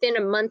 And within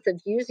a month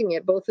of using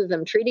it, both of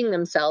them treating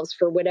themselves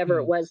for whatever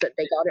it was that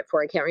they got it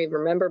for, I can't even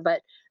remember,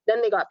 but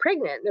then they got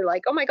pregnant. They're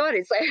like, oh my God,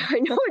 it's like, I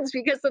know it's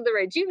because of the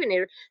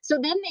REDjuvenator. So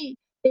then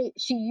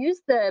she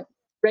used the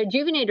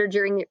REDjuvenator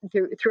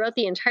throughout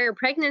the entire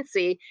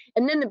pregnancy,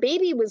 and then the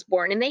baby was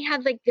born, and they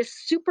had this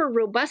super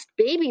robust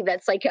baby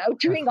that's out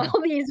doing all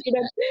these,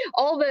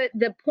 all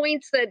the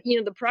points that,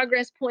 the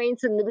progress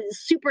points, and the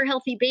super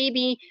healthy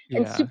baby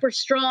and super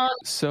strong.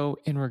 So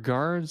in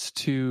regards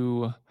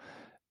to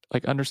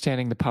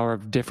understanding the power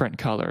of different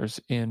colors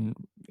in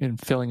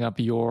filling up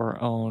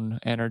your own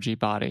energy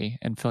body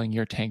and filling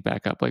your tank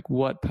back up,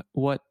 what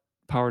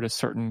power do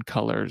certain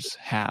colors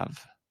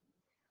have?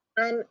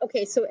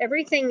 Okay, so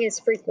everything is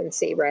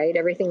frequency, right?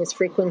 Everything is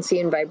frequency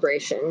and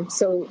vibration.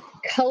 So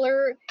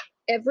color,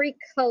 every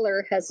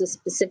color has a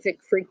specific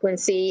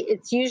frequency.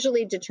 It's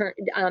usually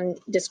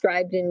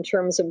described in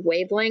terms of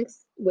wavelength,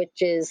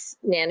 which is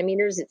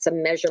nanometers. It's a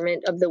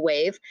measurement of the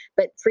wave,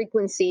 but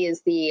frequency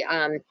is the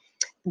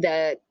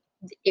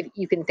if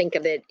you can think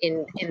of it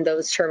in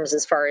those terms,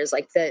 as far as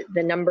like the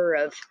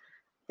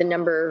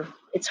number.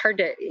 It's hard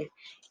to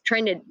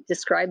trying to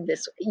describe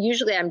this.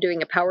 Usually I'm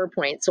doing a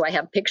PowerPoint, so I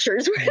have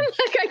pictures where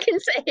like I can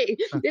say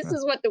this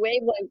is what the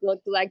wavelength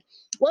looked like.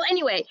 Well,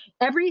 anyway,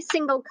 every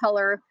single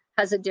color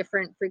has a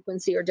different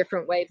frequency or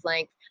different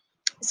wavelength.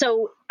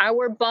 So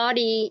our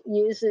body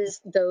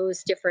uses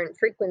those different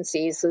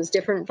frequencies, those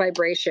different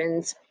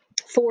vibrations,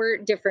 for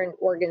different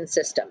organ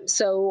systems.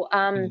 So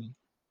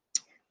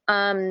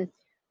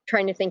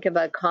trying to think of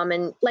a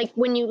common, like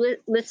when you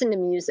listen to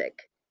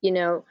music,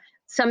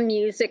 some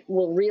music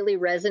will really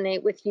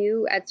resonate with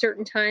you at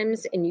certain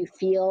times, and you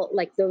feel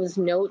like those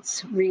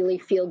notes really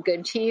feel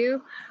good to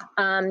you.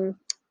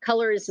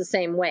 Color is the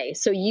same way.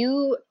 So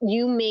you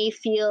may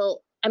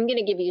feel, I'm going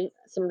to give you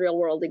some real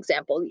world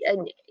example.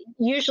 And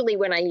usually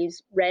when I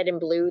use red and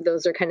blue,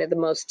 those are kind of the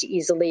most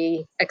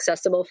easily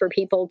accessible for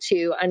people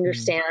to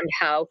understand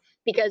how,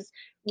 because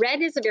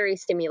red is a very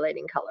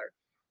stimulating color.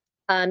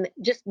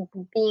 Just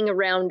being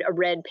around a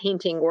red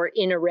painting or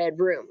in a red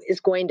room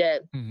is going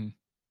to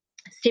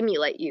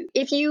stimulate you.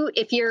 If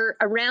you're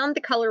around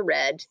the color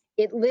red,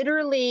 it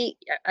literally,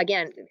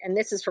 again, and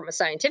this is from a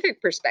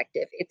scientific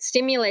perspective, it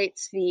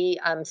stimulates the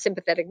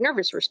sympathetic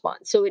nervous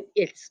response. So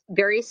it's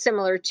very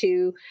similar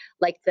to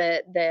like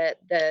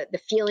the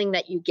feeling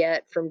that you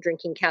get from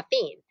drinking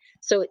caffeine.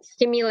 So it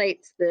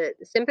stimulates the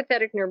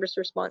sympathetic nervous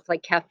response,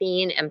 like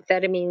caffeine,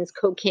 amphetamines,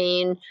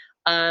 cocaine,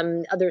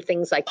 other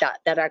things like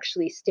that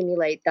actually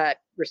stimulate that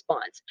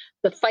response,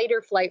 the fight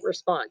or flight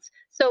response.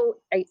 So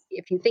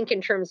if you think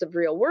in terms of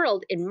real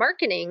world, in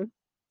marketing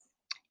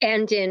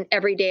and in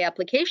everyday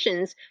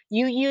applications,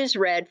 you use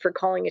red for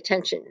calling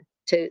attention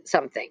to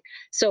something.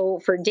 So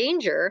for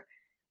danger,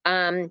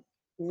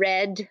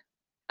 red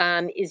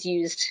is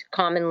used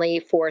commonly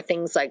for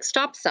things like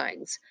stop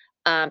signs,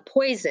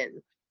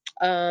 poison,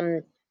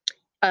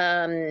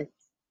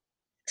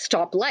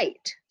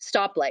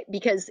 stoplight,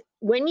 because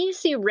when you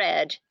see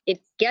red,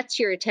 it gets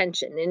your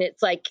attention, and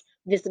it's like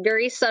this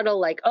very subtle,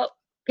 like, oh,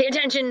 pay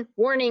attention,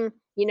 warning,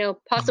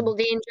 possible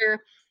danger,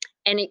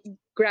 and it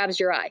grabs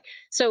your eye.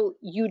 So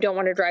you don't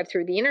want to drive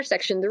through the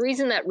intersection. The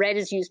reason that red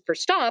is used for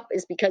stop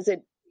is because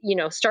it,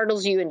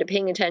 startles you into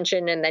paying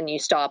attention, and then you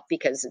stop,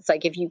 because it's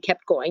like if you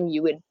kept going,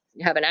 you would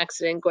have an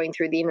accident going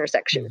through the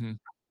intersection.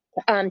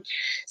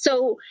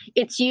 So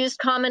it's used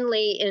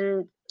commonly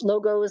in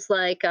logos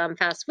like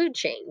fast food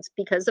chains,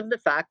 because of the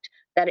fact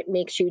that it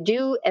makes you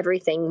do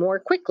everything more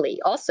quickly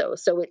also.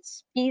 So it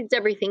speeds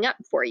everything up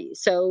for you.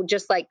 So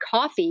just like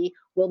coffee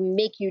will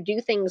make you do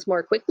things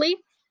more quickly,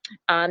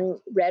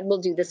 red will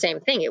do the same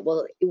thing. It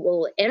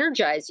will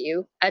energize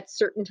you at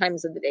certain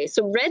times of the day.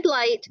 So red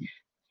light,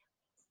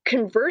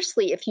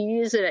 conversely, if you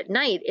use it at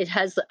night, it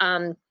has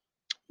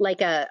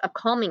like a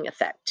calming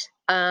effect,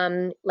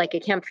 like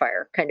a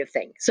campfire kind of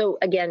thing. So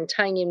again,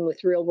 tying in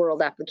with real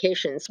world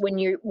applications, when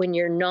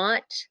you're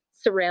not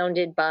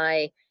surrounded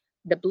by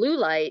the blue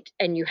light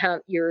and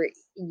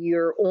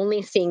you're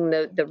only seeing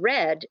the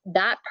red,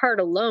 that part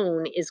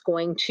alone is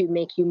going to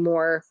make you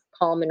more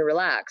calm and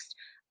relaxed.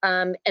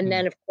 And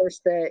then, of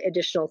course, the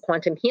additional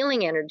quantum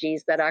healing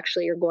energies that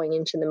actually are going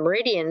into the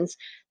meridians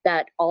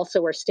that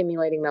also are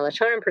stimulating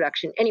melatonin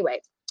production. Anyway,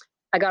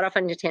 I got off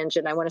on a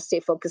tangent. I want to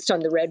stay focused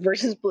on the red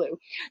versus blue.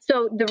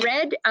 So the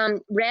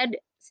red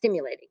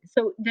stimulating.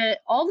 So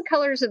all the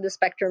colors of the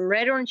spectrum: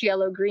 red, orange,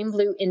 yellow, green,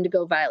 blue,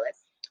 indigo, violet.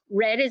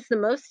 Red is the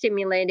most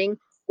stimulating.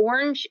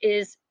 Orange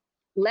is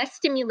less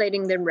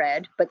stimulating than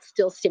red, but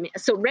still stimulating.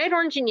 So red,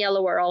 orange, and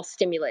yellow are all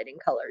stimulating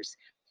colors.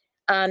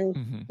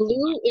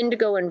 Blue,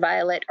 indigo, and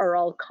violet are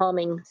all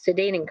calming,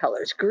 sedating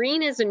colors.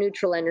 Green is a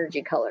neutral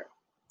energy color.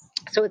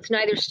 So it's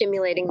neither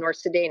stimulating nor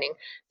sedating.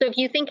 So if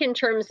you think in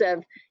terms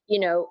of,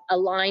 a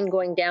line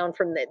going down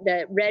from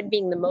the red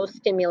being the most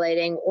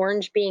stimulating,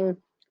 orange being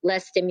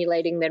less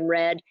stimulating than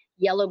red,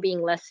 yellow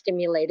being less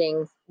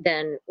stimulating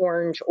than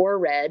orange or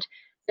red,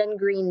 then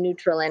green,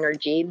 neutral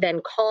energy, then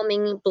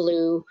calming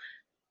blue,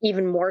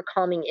 even more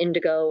calming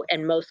indigo,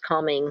 and most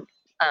calming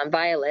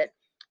violet.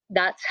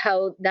 That's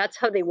how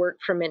they work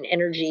from an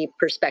energy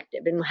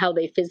perspective and how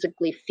they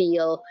physically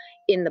feel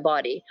in the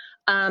body.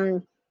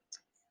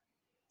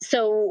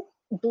 So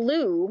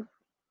blue,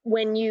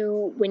 when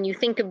you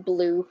think of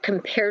blue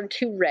compared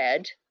to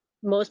red,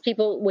 most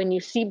people, when you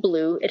see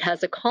blue, it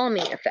has a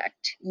calming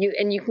effect. You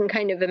can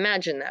kind of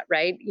imagine that,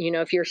 right?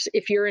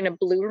 If you're in a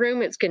blue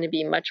room, it's going to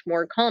be much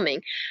more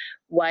calming.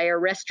 Why are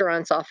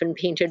restaurants often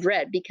painted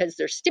red? Because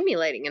they're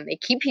stimulating and they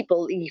keep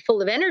people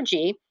full of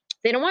energy.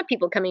 They don't want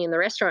people coming in the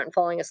restaurant and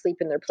falling asleep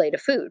in their plate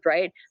of food,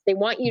 right? They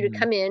want you to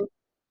come in,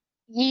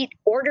 eat,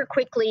 order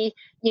quickly,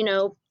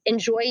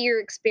 enjoy your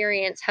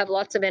experience, have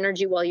lots of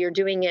energy while you're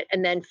doing it,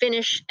 and then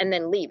finish and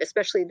then leave,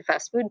 especially the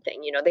fast food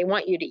thing. They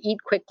want you to eat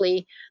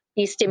quickly,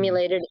 be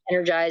stimulated,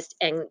 energized,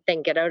 and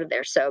then get out of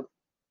there. So,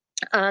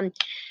 um,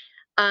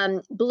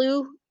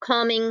 blue,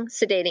 calming,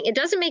 sedating. It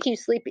doesn't make you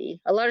sleepy.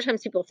 A lot of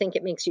times people think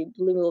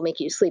blue will make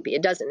you sleepy.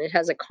 It doesn't. It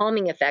has a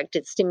calming effect.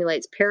 It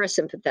stimulates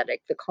parasympathetic,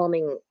 the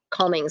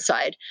calming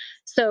side.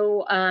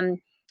 So,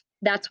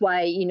 that's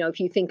why, if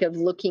you think of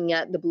looking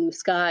at the blue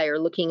sky or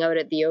looking out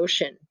at the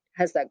ocean,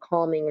 has that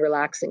calming,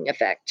 relaxing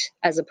effect,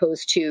 as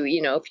opposed to,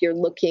 if you're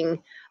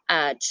looking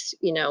at,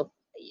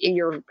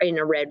 you're in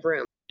a red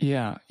room.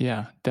 Yeah,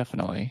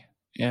 definitely.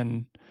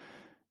 And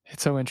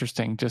it's so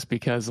interesting just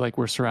because like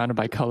we're surrounded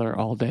by color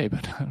all day,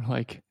 but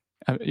like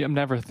I'm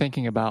never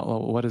thinking about,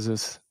 well, what is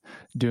this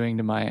doing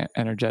to my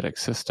energetic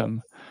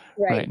system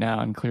right now?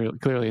 And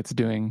clearly it's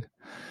doing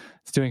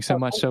so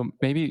much. So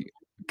maybe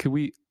could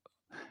we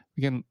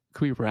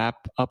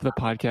wrap up the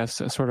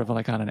podcast sort of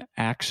like on an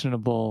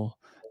actionable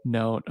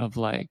note of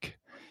like,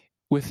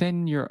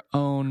 within your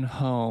own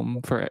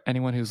home, for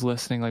anyone who's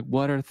listening, like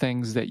what are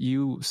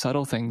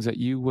subtle things that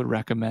you would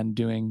recommend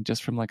doing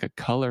just from like a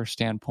color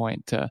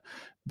standpoint to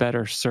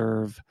better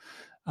serve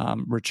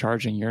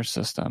recharging your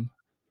system?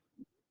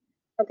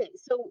 Okay,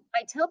 so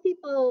I tell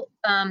people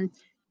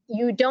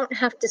you don't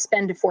have to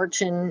spend a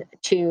fortune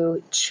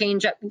to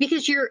change up,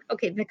 because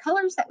the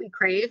colors that we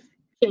crave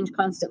change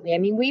constantly. I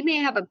mean, we may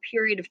have a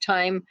period of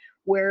time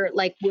where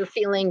like we're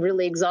feeling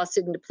really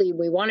exhausted and depleted.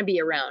 We want to be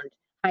around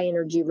high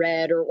energy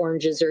red or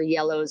oranges or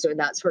yellows or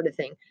that sort of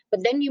thing.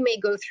 But then you may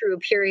go through a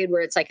period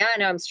where it's like,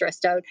 now I'm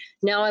stressed out.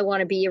 Now I want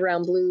to be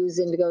around blues,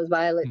 indigos,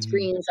 violets,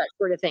 greens, that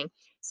sort of thing.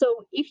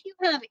 So if you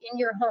have in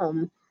your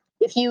home,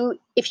 if you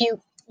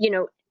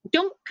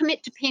don't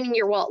commit to painting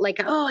your wall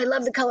like, oh, I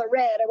love the color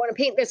red, I want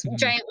to paint this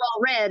giant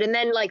wall red, and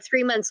then like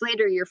 3 months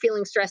later you're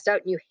feeling stressed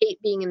out and you hate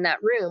being in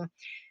that room.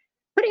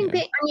 I mean,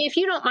 if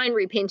you don't mind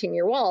repainting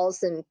your walls,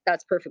 then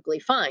that's perfectly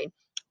fine.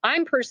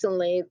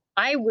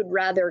 I would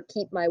rather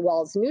keep my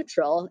walls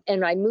neutral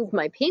and I move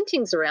my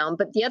paintings around.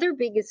 But the other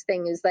biggest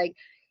thing is like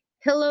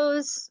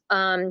pillows,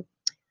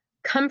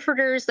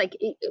 comforters. Like,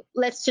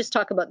 let's just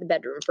talk about the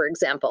bedroom, for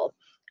example.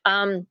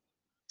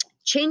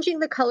 Changing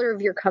the color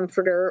of your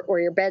comforter or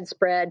your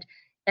bedspread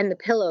and the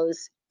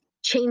pillows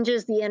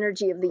changes the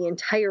energy of the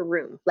entire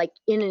room, like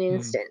in an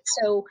instant.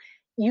 So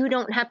you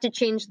don't have to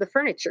change the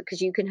furniture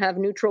because you can have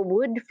neutral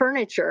wood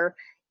furniture.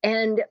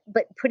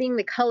 But putting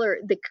the color,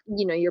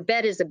 your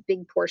bed is a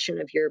big portion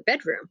of your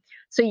bedroom.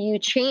 So you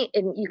change,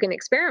 and you can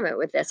experiment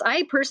with this.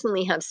 I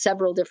personally have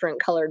several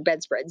different colored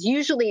bedspreads.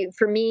 Usually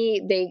for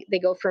me, they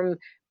go from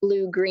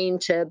blue, green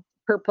to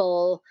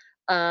purple,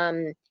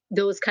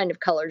 those kind of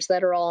colors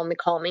that are all in the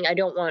calming. I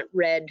don't want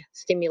red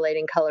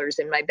stimulating colors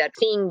in my bed.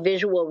 Seeing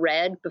visual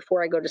red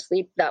before I go to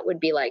sleep, that would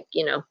be like,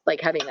 like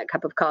having a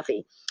cup of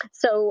coffee.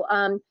 So,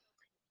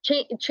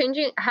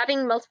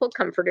 having multiple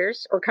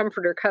comforters or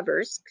comforter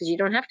covers, because you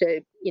don't have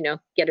to,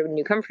 get a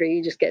new comforter.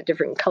 You just get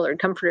different colored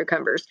comforter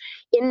covers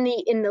in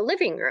the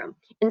living room.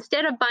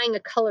 Instead of buying a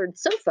colored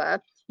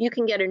sofa, you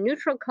can get a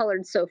neutral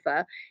colored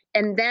sofa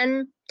and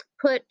then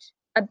put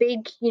a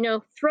big,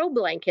 throw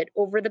blanket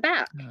over the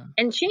back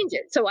and change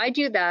it. So I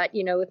do that,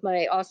 with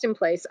my Austin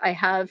place. I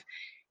have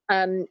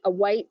a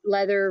white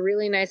leather,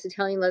 really nice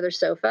Italian leather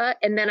sofa.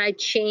 And then I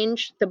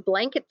change the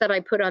blanket that I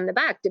put on the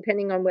back,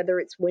 depending on whether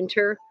it's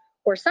winter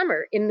or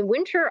summer. In the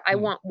winter, I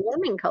want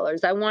warming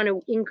colors. I want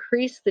to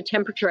increase the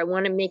temperature. I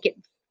want to make it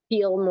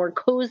feel more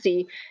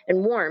cozy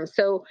and warm.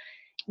 So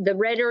the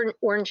red,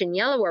 orange, and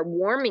yellow are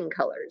warming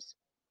colors.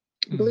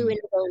 Blue,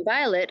 indigo, and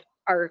violet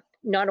are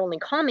not only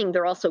calming,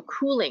 they're also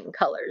cooling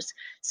colors.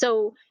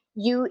 So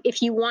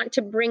if you want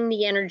to bring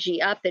the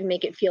energy up and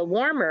make it feel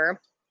warmer,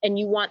 and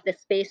you want the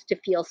space to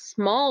feel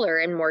smaller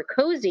and more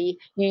cozy,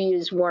 you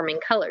use warming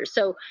colors.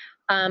 So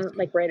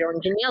like red,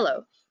 orange, and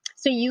yellow.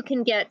 So you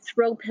can get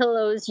throw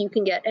pillows,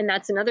 and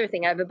that's another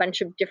thing. I have a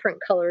bunch of different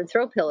colored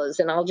throw pillows,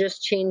 and I'll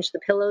just change the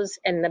pillows,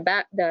 and the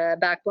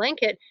back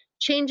blanket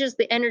changes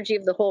the energy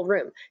of the whole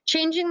room.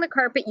 Changing the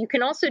carpet, you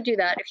can also do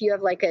that if you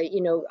have like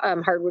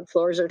hardwood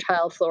floors or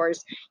tile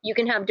floors. You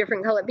can have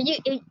different color, but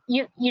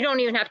you don't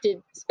even have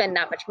to spend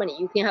that much money.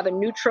 You can have a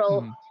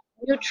neutral,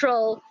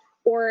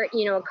 or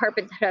a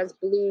carpet that has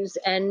blues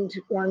and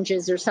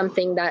oranges or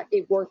something, that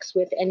it works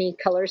with any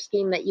color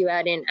scheme that you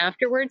add in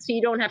afterwards. So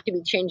you don't have to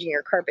be changing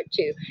your carpet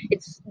too.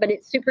 But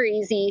it's super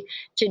easy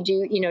to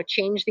do,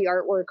 change the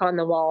artwork on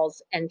the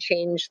walls and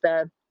change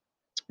the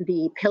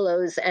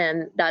pillows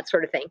and that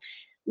sort of thing.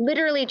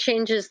 Literally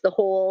changes the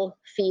whole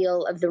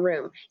feel of the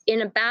room.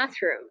 In a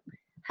bathroom,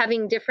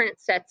 having different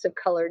sets of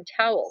colored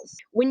towels.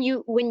 When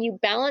you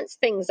balance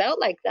things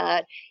out like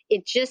that,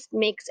 it just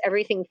makes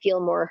everything feel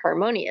more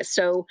harmonious.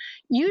 So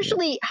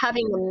usually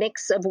having a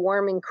mix of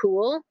warm and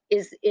cool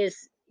is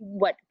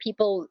what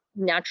people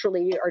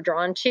naturally are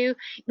drawn to.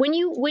 When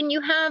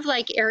you have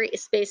like area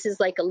spaces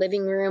like a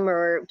living room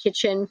or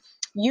kitchen,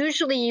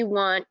 usually you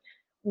want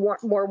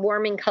more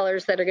warming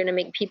colors that are going to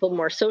make people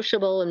more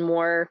sociable and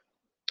more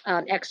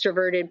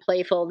extroverted,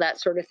 playful, that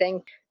sort of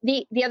thing.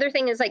 The other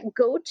thing is like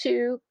go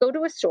to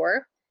a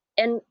store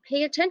and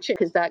pay attention,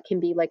 because that can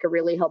be like a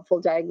really helpful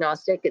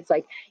diagnostic. It's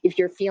like if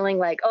you're feeling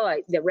like, oh,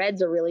 the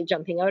reds are really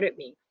jumping out at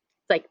me,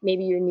 like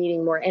maybe you're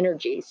needing more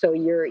energy, so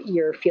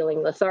you're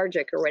feeling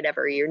lethargic or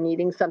whatever. You're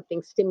needing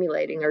something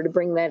stimulating or to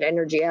bring that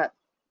energy up.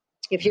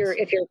 If you're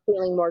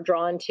feeling more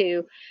drawn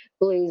to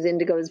blues,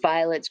 indigos,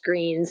 violets,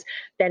 greens,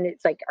 then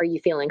it's like, are you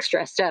feeling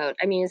stressed out?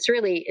 I mean, it's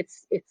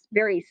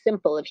very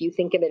simple if you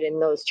think of it in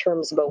those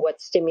terms about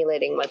what's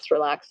stimulating, what's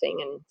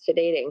relaxing and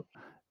sedating.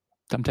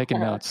 I'm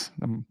taking notes.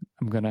 I'm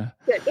gonna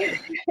Good.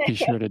 be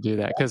sure to do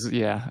that because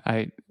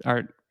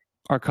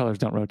our colors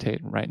don't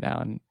rotate right now,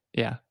 and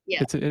Yeah.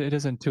 it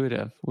is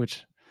intuitive,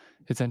 which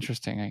it's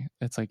interesting.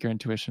 It's like your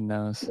intuition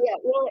knows. Yeah.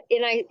 Well,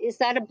 is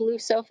that a blue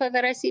sofa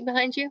that I see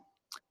behind you?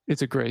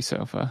 It's a gray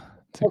sofa.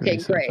 It's a Okay,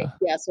 gray great. sofa.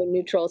 Yeah, so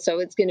neutral. So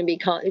it's going to be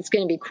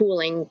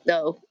cooling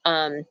though.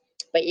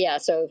 But yeah,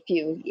 so if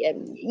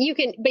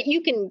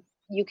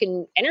you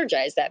can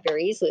energize that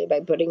very easily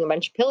by putting a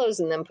bunch of pillows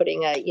and then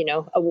putting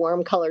a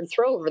warm colored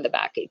throw over the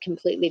back. It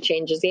completely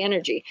changes the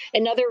energy.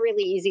 Another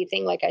really easy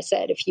thing, like I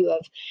said, if you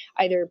have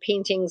either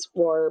paintings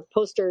or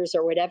posters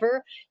or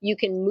whatever, you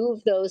can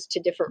move those to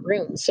different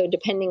rooms. So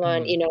depending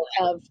on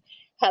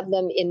have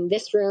them in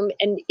this room,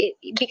 and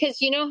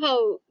because you know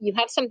how you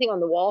have something on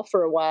the wall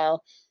for a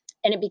while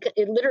and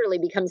it literally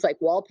becomes like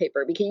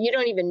wallpaper because you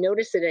don't even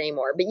notice it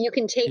anymore, but you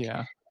can take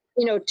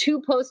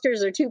two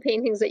posters or two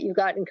paintings that you've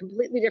got in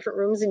completely different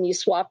rooms and you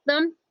swap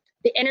them,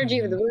 the energy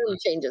of the room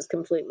changes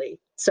completely.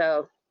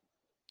 So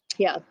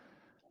yeah,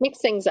 mix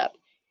things up.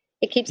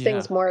 It keeps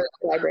things more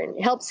vibrant.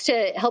 It helps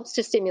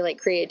to stimulate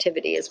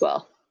creativity as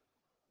well.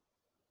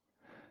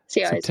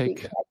 See how So I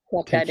take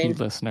that heed, in.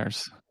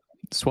 listeners.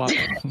 Swap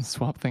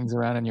things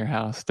around in your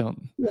house.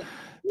 Don't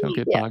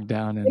get bogged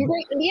down in.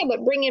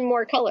 But bring in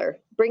more color.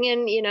 Bring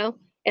in,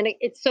 and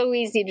it's so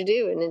easy to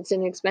do and it's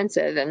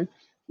inexpensive. And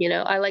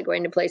I like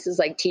going to places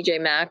like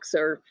TJ Maxx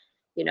or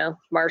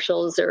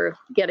Marshalls or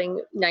getting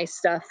nice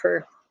stuff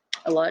for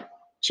a lot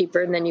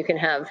cheaper, and then you can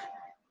have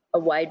a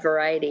wide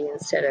variety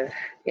instead of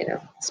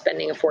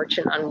spending a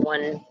fortune on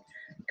one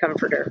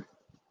comforter.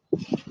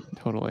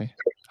 Totally.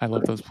 I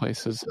love those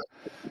places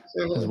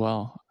as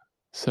well.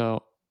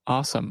 So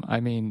awesome.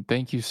 I mean,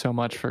 thank you so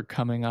much for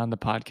coming on the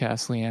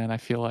podcast, Leanne. I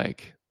feel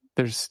like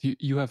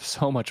you have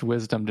so much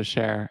wisdom to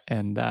share,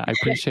 and I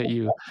appreciate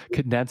you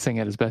condensing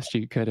it as best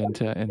you could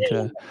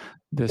into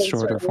this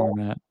shorter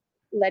format.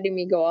 Letting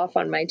me go off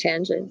on my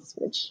tangents,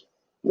 which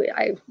we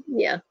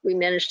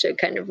managed to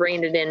kind of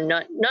rein it in,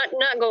 not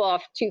go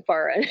off too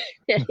far on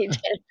any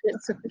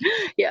tangents.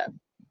 Yeah,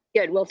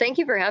 good. Well, thank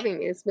you for having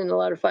me. It's been a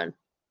lot of fun.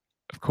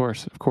 Of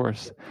course.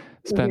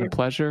 It's been a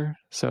pleasure.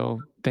 So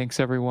thanks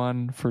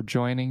everyone for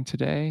joining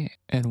today.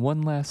 And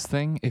one last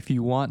thing, if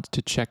you want to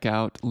check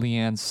out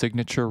Leanne's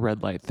signature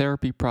red light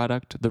therapy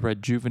product, the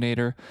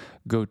REDjuvenator,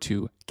 go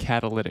to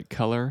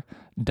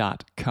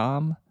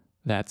catalyticcolor.com.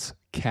 That's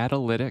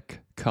catalytic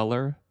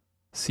color,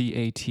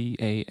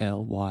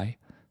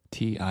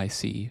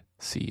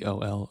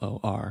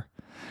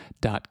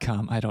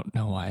 catalyticcolor.com. I don't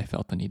know why I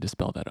felt the need to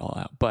spell that all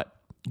out, but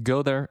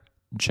go there,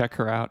 check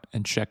her out,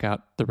 and check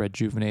out the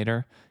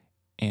REDjuvenator,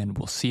 and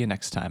we'll see you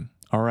next time.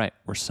 All right,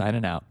 we're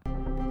signing out.